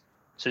CAS.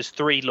 So there's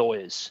 3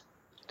 lawyers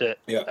that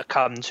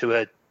come to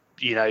a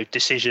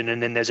decision,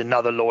 and then there's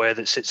another lawyer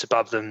that sits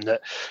above them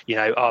that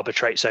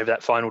arbitrates over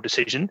that final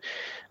decision.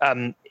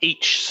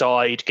 Each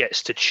side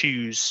gets to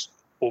choose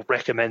or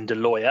recommend a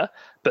lawyer,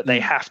 but they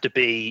have to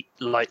be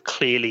like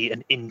clearly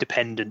an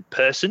independent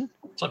person.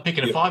 It's like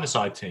picking a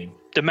 5-a-side team.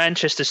 The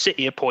Manchester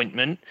City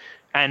appointment,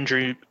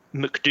 Andrew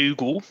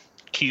McDougall,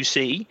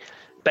 QC,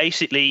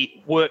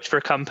 basically worked for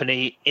a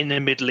company in the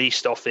Middle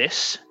East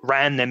office,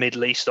 ran their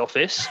Middle East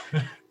office.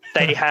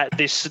 They had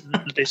this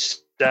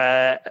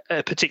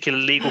particular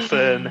legal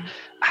firm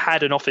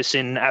had an office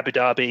in Abu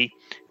Dhabi,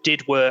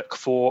 did work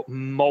for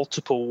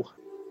multiple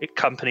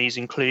companies,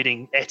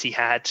 including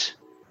Etihad,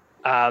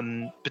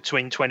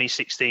 between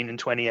 2016 and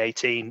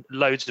 2018,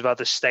 loads of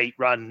other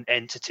state-run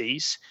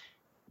entities.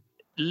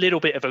 Little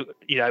bit of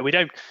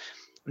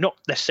not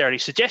necessarily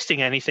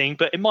suggesting anything,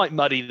 but it might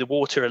muddy the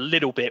water a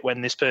little bit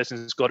when this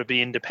person's got to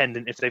be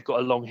independent if they've got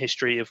a long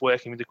history of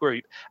working with the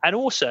group. And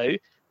also,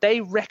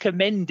 they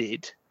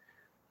recommended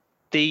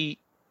the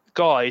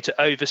guy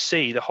to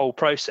oversee the whole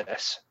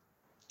process,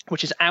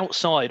 which is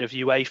outside of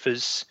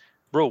UEFA's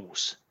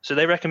rules. So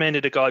they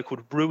recommended a guy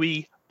called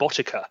Rui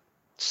Botica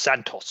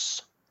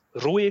Santos,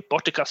 who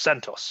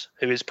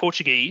is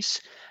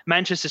Portuguese.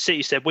 Manchester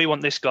City said, we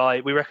want this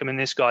guy, we recommend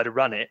this guy to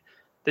run it.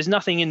 There's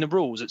nothing in the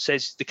rules that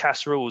says, the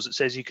CAS rules, that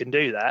says you can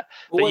do that.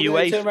 Well, but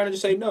UEFA turn around and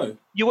just say no.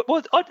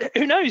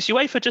 Who knows?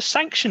 UEFA just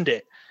sanctioned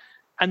it.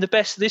 And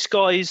this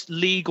guy's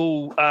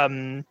legal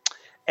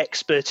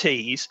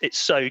expertise, it's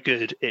so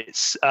good.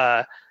 It's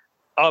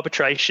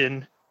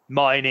arbitration,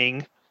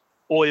 mining,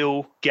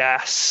 oil,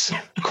 gas,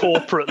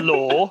 corporate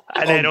law,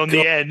 and then on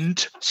the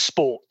end,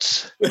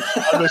 sports.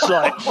 I was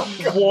like,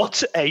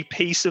 what a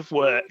piece of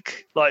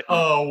work. Like,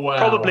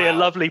 probably a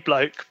lovely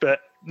bloke, but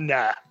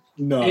nah.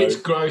 No. It's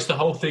gross. The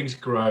whole thing's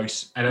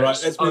gross. And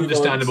Right, it's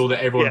understandable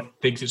that everyone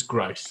thinks it's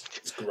gross.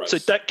 It's gross. So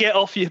don't get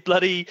off your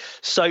bloody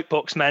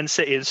soapbox, Man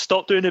City, and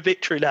stop doing a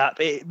victory lap.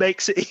 It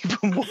makes it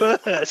even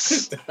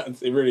worse.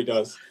 It really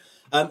does.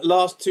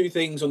 Last two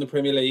things on the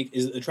Premier League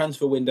is that the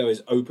transfer window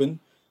is open,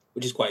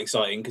 which is quite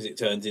exciting because it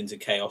turns into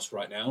chaos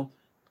right now.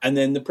 And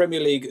then the Premier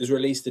League has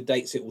released the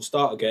dates it will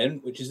start again,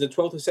 which is the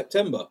 12th of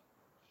September,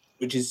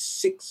 which is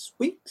 6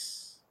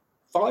 weeks,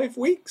 5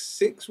 weeks,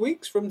 6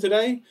 weeks from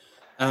today.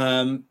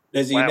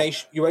 There's a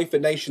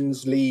UEFA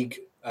Nations League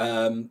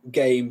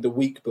game the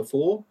week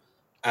before,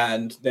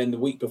 and then the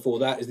week before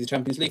that is the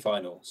Champions League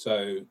final.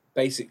 So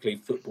basically,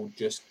 football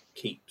just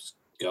keeps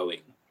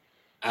going.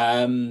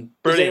 Does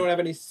anyone have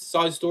any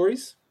side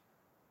stories?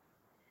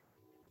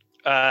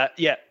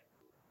 Yeah.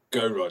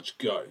 Go, Rog,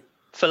 go.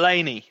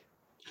 Fellaini.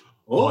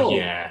 Oh,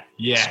 yeah.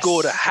 Yes.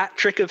 Scored a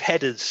hat-trick of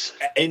headers.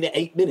 In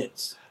 8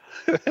 minutes.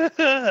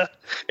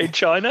 In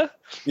China?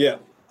 Yeah.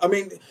 I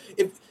mean,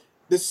 if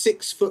the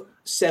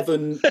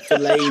 6'7"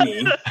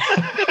 Fellaini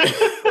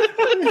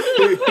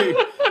who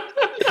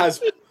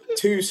has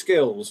two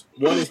skills,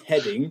 one is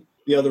heading,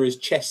 the other is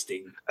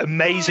chesting.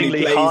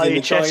 Amazingly high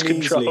chest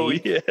control,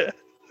 League. Yeah.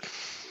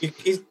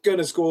 He's going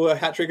to score a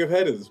hat-trick of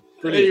headers.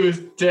 Brilliant. He was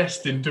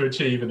destined to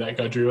achieve in that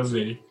country,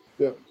 wasn't he?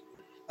 Yeah.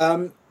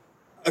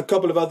 A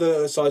couple of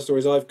other side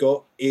stories I've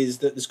got is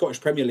that the Scottish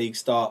Premier League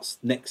starts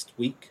next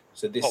week,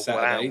 so this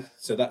Saturday. Wow.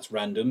 So that's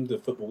random. The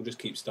football just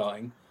keeps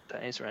starting.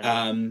 That is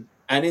random.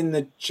 And in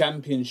the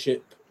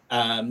Championship,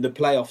 the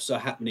playoffs are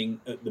happening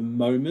at the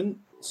moment.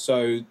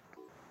 So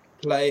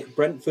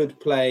Brentford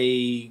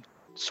play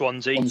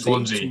Swansea.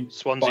 Swansea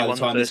by the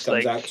time this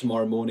comes out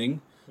tomorrow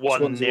morning. 1-0.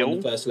 Won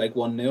the first leg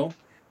 1-0.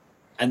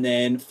 And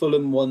then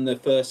Fulham won the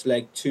first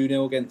leg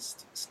 2-0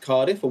 against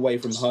Cardiff away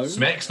from home.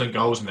 Some excellent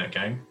goals in that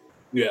game.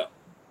 Yeah.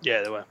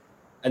 Yeah, there were.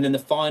 And then the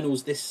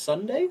finals this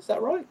Sunday, is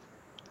that right?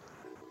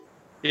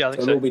 Yeah, I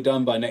think so. It'll all be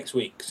done by next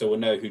week, so we'll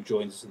know who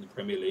joins us in the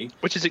Premier League.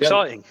 Which is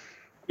exciting.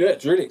 Yeah,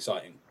 it's really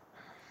exciting.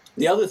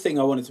 The other thing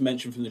I wanted to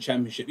mention from the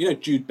Championship,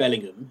 Jude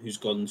Bellingham, who's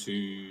gone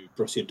to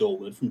Borussia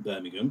Dortmund from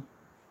Birmingham,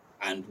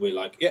 and we're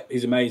like, yeah,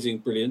 he's amazing,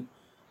 brilliant.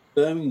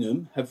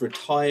 Birmingham have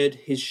retired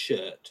his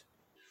shirt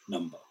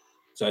number.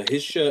 So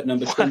his shirt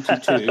number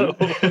 22,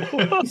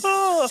 he's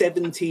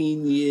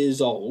 17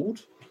 years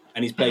old,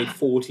 and he's played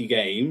 40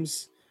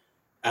 games,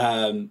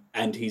 and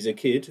he's a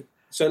kid.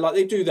 So,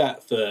 they do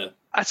that for...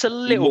 That's a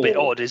little bit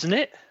odd, isn't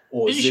it?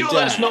 Are you sure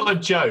that's not a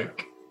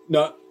joke?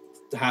 No,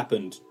 it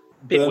happened.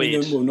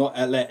 Birmingham will not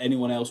let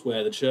anyone else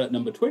wear the shirt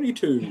number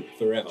 22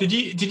 forever. Did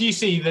you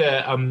see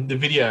the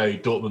video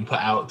Dortmund put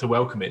out to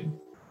welcome him?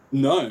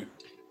 No.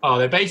 Oh,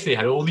 they basically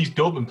had all these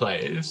Dortmund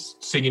players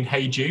singing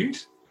 "Hey Jude,"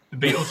 the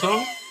Beatles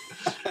song.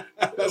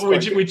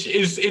 which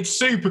is it's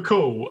super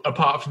cool.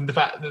 Apart from the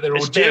fact that they're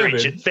all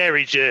German,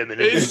 very German.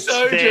 It's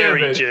so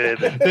very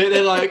German. They're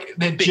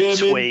bit German,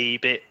 twee,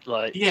 bit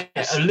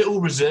a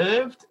little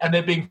reserved, and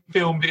they're being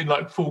filmed in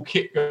full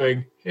kit,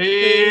 going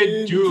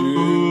 "Hey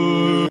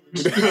Jude."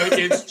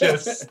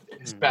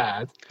 It's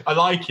bad. I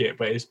like it,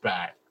 but it's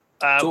bad.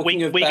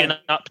 Wigan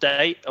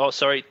update. Oh,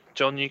 sorry,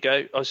 John, you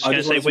go. I was just going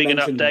to say Wigan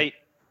update.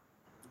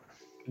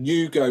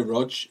 You go,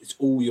 Rog. It's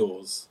all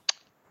yours.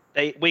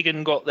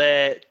 Wigan got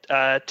their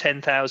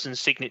 10,000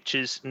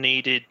 signatures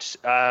needed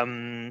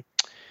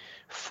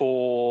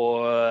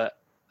for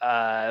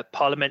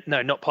parliament.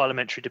 No, not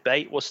parliamentary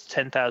debate. What's the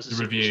 10,000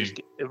 signatures?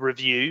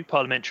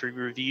 Parliamentary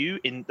review.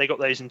 They got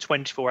those in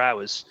 24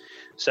 hours.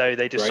 So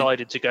they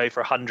decided to go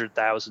for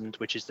 100,000,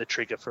 which is the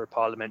trigger for a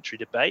parliamentary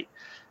debate.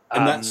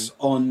 And that's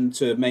on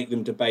to make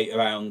them debate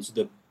around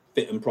the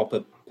fit and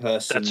proper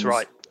person. That's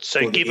right.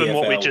 So given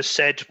what we just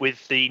said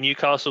with the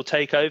Newcastle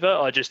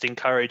takeover, I just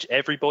encourage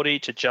everybody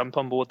to jump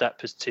on board that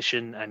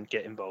petition and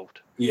get involved.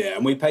 Yeah,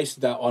 and we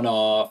pasted that on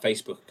our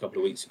Facebook a couple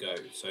of weeks ago.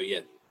 So,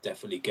 yeah,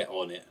 definitely get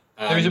on it.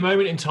 There is a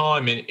moment in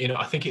time, in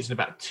I think it's in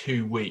about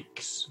 2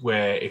 weeks,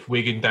 where if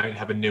Wigan don't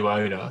have a new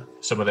owner,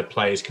 some of their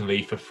players can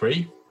leave for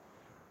free.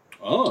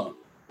 Oh.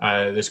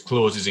 There's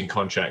clauses in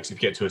contracts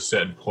if you get to a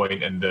certain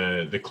point and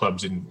the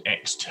club's in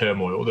X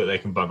turmoil that they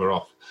can bugger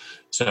off.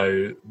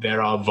 So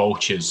there are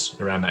vultures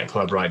around that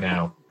club right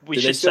now. Do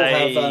they still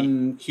have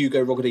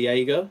Hugo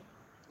Rodallega?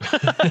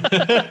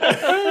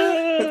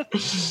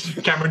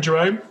 Cameron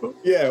Jerome?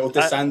 Yeah, or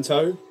De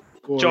Santo.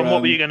 John,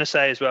 what were you going to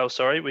say as well?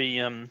 Sorry,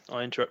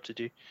 I interrupted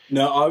you.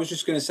 No, I was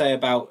just going to say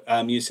about,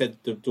 you said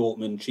the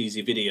Dortmund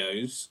cheesy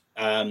videos.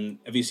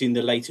 Have you seen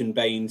the Leighton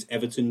Baines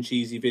Everton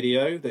cheesy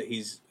video that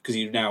because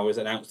he now has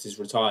announced his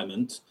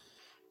retirement?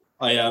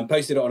 I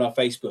posted it on our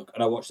Facebook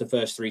and I watched the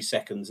first 3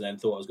 seconds and then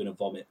thought I was going to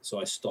vomit, so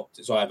I stopped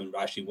it. So I haven't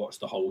actually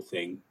watched the whole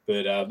thing,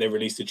 but they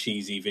released a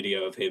cheesy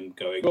video of him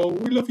going, "Oh,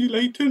 we love you,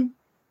 Leighton."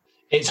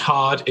 It's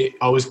hard.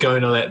 I was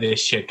going to let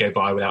this shit go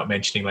by without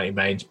mentioning Leighton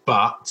Baines,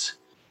 but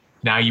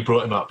Now you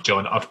brought him up,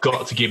 John. I've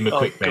got to give him a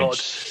quick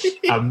bench.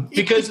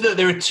 Because look,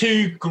 there are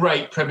two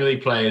great Premier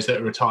League players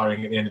that are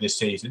retiring at the end of this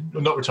season.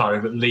 Well, not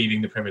retiring, but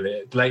leaving the Premier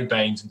League. Leighton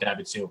Baines and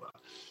David Silva.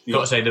 Yeah.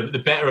 Got to say, the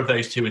better of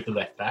those two is the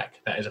left back.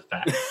 That is a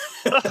fact.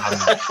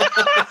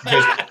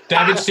 Because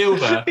David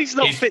Silva... He's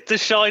not fit to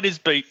shine his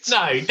boots.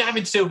 No,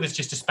 David Silva's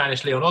just a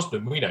Spanish Leon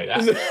Osborne. We know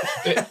that.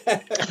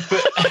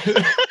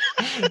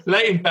 but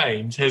Leighton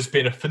Baines has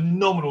been a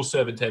phenomenal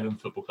servant to Everton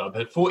Football Club.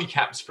 Had 40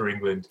 caps for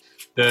England.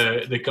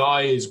 The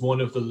guy is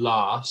one of the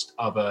last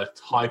of a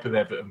type of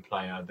Everton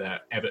player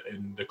that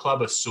Everton, the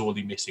club, are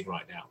sorely missing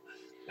right now.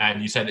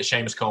 And you said that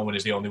Seamus Coleman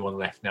is the only one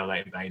left now.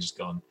 Leighton Baines is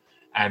gone.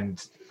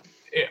 And...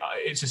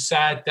 it's a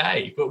sad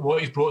day, but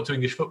what he's brought to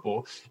English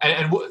football,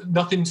 and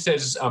nothing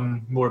says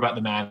more about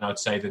the man, I'd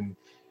say, than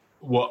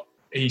what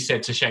he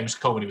said to Seamus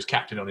Coleman. He was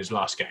captain on his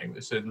last game.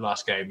 So the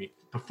last game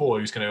before,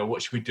 he was going to go,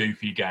 "What should we do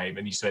for your game?"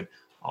 And he said,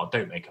 "Oh,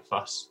 don't make a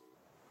fuss."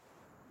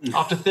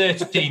 After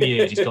 13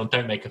 years, he's gone,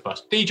 "Don't make a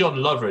fuss." Dijon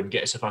Lovren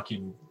gets a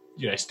fucking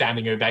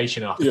standing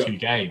ovation after 2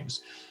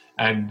 games,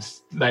 and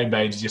Leighton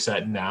Baines just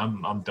said, "Nah,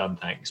 I'm done,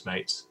 thanks,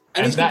 mates."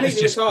 And he's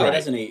completely retired,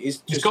 hasn't he? He's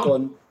just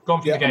gone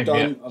from the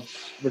game.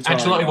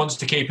 Ancelotti Yeah. wants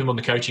to keep him on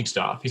the coaching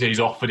staff. He said he's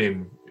offered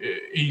him.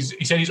 He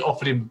said he's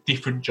offered him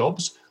different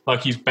jobs.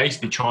 Like he's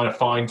basically trying to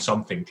find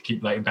something to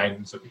keep Leighton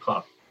Baines at the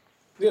club.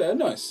 Yeah,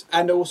 nice.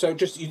 And also,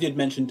 you did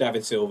mention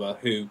David Silva,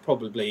 who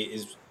probably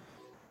is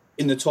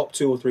in the top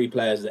 2 or 3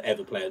 players that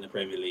ever play in the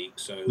Premier League.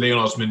 So Leon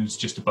Osman's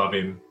just above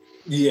him.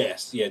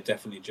 Yes, yeah,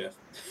 definitely, Jeff.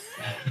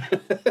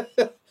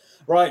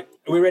 Right,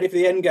 are we ready for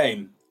the end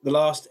game? The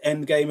last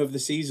end game of the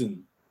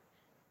season.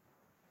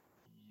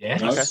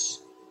 Yes. Okay.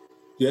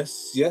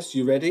 Yes,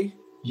 you ready?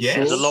 Yes.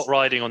 There's a lot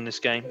riding on this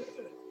game.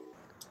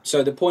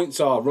 So the points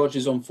are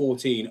Roger's on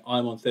 14,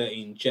 I'm on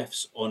 13,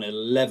 Jeff's on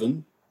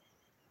 11.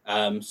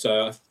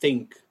 So I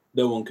think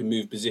no one can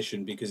move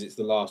position because it's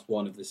the last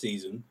one of the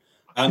season.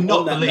 I've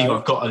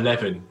got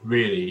 11,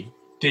 really.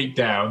 Deep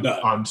down,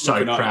 I'm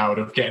so proud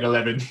of getting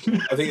 11.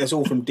 I think that's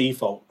all from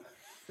default.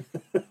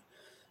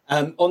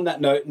 On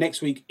that note,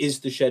 next week is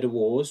the Cheddar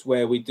Wars,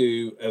 where we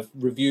do a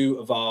review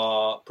of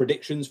our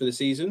predictions for the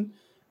season.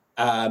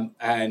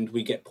 And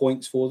we get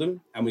points for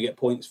them, and we get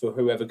points for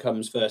whoever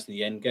comes first in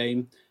the end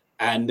game.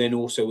 And then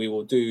also we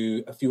will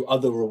do a few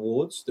other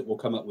rewards that we'll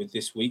come up with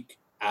this week,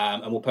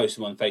 and we'll post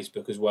them on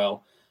Facebook as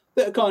well,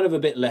 that are kind of a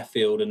bit left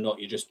field and not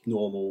your just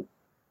normal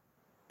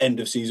end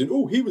of season.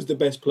 Oh, he was the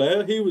best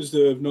player. He was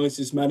the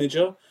nicest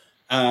manager.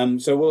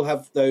 So we'll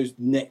have those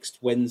next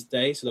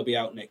Wednesday. So they'll be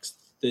out next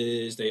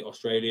Thursday,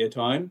 Australia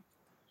time.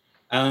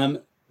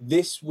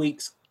 This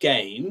week's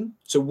game.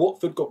 So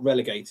Watford got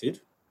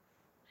relegated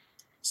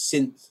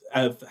since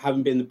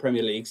having been in the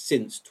Premier League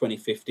since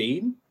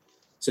 2015.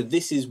 So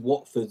this is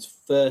Watford's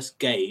first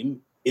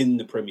game in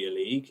the Premier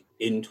League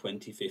in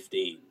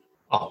 2015.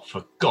 Oh,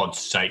 for God's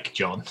sake,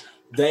 John.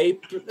 They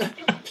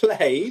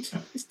played,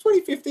 it's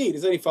 2015,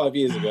 it's only 5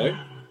 years ago.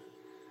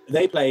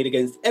 They played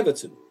against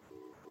Everton,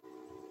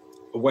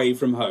 away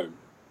from home.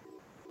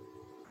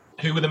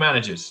 Who were the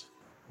managers?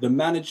 The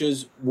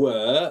managers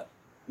were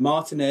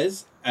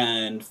Martinez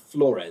and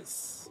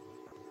Flores.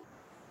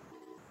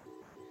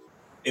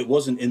 It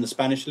wasn't in the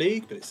Spanish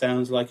league, but it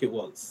sounds like it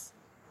was.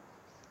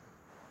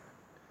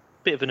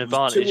 Bit of an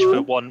advantage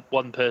for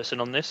one person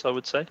on this, I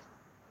would say.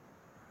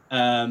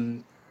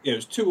 It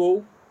was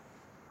 2-2.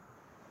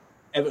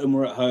 Everton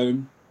were at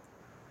home.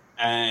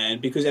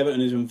 And because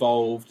Everton is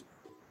involved,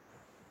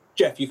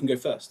 Jeff, you can go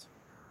first.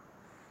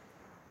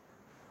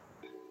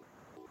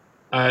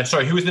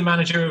 Sorry, who was the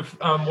manager of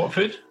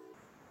Watford?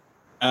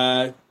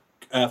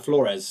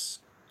 Flores.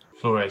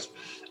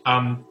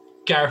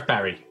 Gareth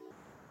Barry.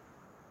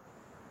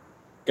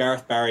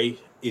 Gareth Barry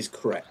is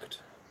correct.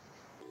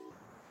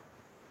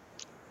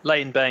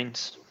 Leighton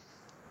Baines.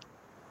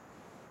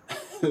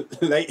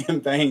 Leighton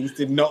Baines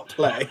did not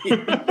play.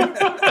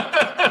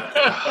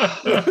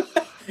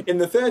 In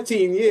the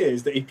 13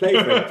 years that he played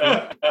for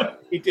it,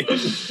 he didn't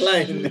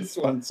play in this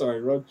one.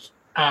 Sorry, Rog.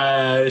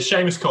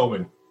 Seamus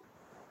Coleman.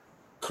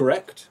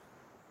 Correct.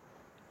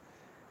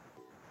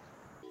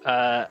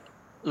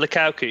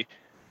 Lukaku.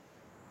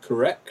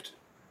 Correct.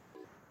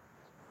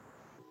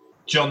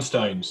 John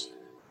Stones.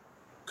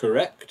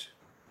 Correct.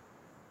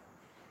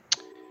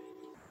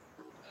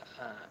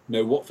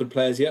 No Watford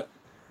players yet.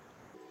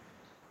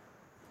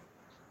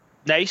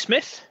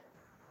 Naismith.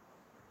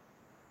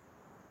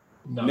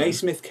 No.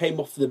 Naismith came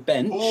off the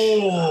bench.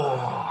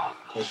 Oh.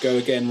 So go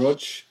again,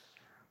 Rog.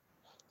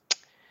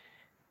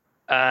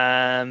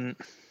 5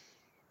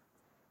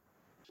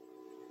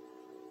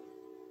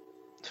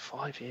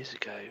 years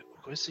ago.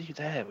 Was he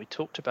there? We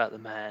talked about the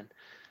man.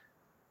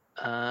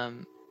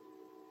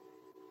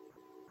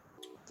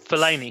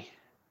 Fellaini.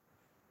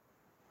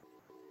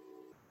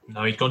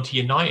 No, he's gone to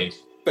United.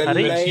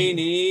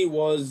 Fellaini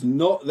was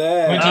not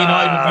there. Went to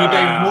United with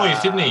David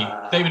Moyes, didn't he?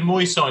 David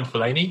Moyes signed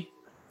Fellaini.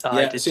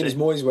 Yeah, as soon as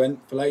Moyes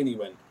went, Fellaini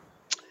went.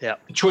 Yeah.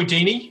 Troy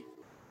Deeney.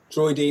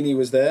 Troy Deeney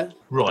was there.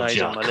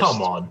 Roger,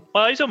 come on.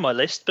 Well, he's on my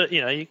list, but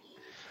you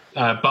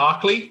know.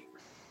 Barkley.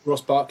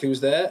 Ross Barkley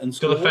was there and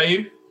scored.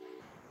 Deulofeu.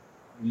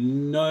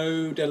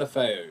 No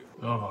Delafeu.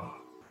 Oh.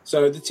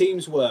 So the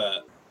teams were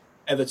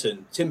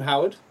Everton, Tim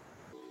Howard,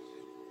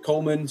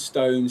 Coleman,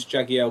 Stones,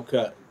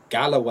 Jagielka,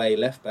 Galloway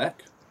left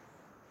back,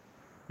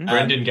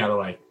 Brendan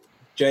Galloway,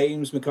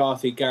 James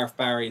McCarthy, Gareth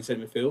Barry in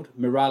centre midfield,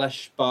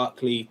 Mirallas,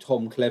 Barkley,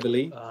 Tom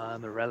Cleverley,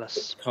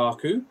 Morellis.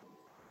 Kaku,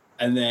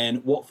 and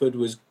then Watford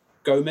was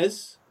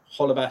Gomez,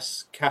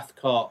 Holebas,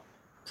 Cathcart,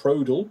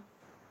 Prodel,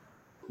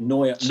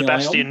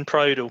 Sebastian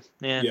Prodel.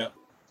 Yeah.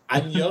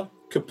 Anya,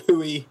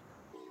 Kapui.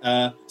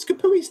 Is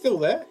Kapui still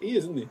there? He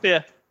is, isn't he?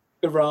 Yeah.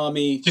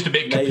 Garami. just a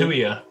bit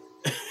Capuia.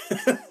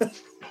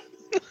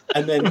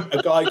 And then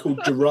a guy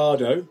called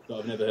Gerardo, that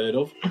I've never heard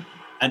of.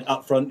 And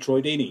up front,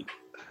 Troy Deeney.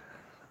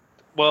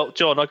 Well,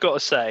 John, I've got to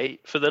say,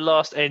 for the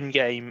last end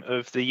game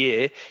of the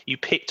year, you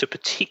picked a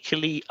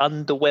particularly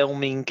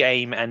underwhelming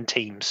game and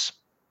teams.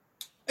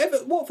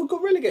 Watford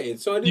got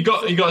relegated. So You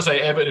got to say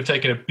Everton have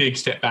taken a big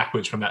step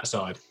backwards from that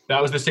side. That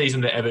was the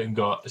season that Everton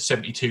got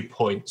 72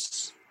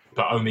 points,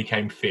 but only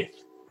came 5th.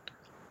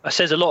 It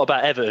says a lot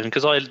about Everton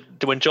because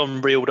when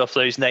John reeled off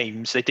those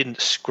names, they didn't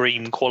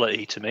scream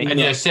quality to me. And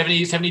yeah,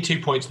 72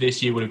 points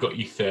this year would have got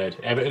you 3rd.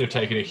 Everton have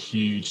taken a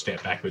huge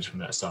step backwards from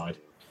that side.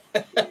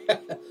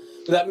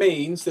 That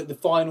means that the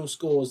final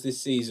scores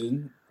this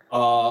season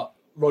are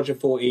Roger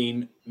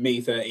 14,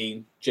 me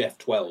 13, Jeff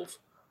 12.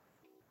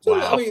 So,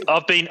 Wow.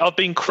 I've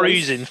been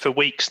cruising for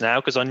weeks now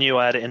because I knew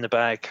I had it in the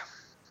bag.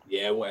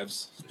 Yeah,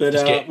 whatevs. But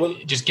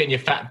just getting your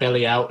fat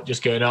belly out,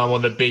 just going, I'm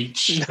on the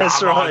beach.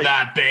 That's I'm right. on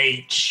that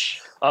beach.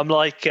 I'm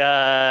like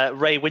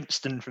Ray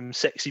Winston from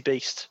Sexy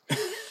Beast.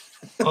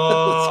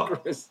 I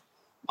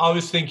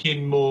was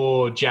thinking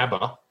more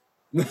Jabba.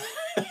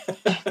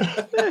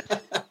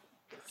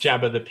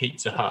 Jabba the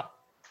Pizza Hut.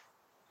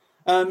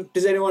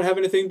 Does anyone have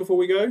anything before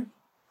we go?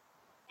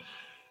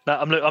 No,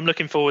 I'm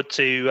looking forward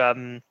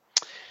to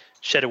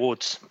Shed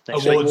Awards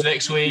next week.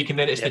 Next week, and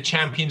then it's the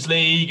Champions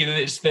League, and then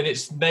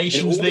it's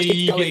Nations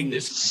League. And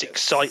It's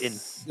exciting.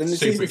 Then the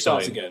Super season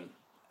starts exciting.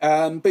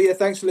 again. But yeah,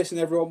 thanks for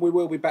listening, everyone. We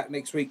will be back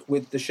next week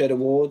with the Shed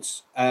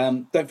Awards.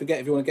 Don't forget,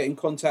 if you want to get in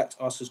contact,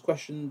 ask us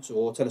questions,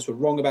 or tell us we're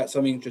wrong about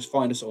something, just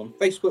find us on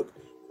Facebook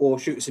or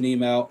shoot us an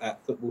email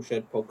at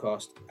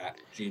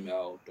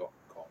footballshedpodcast@gmail.com.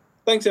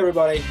 Thanks,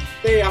 everybody.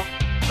 See ya.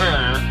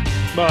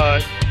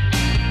 Bye.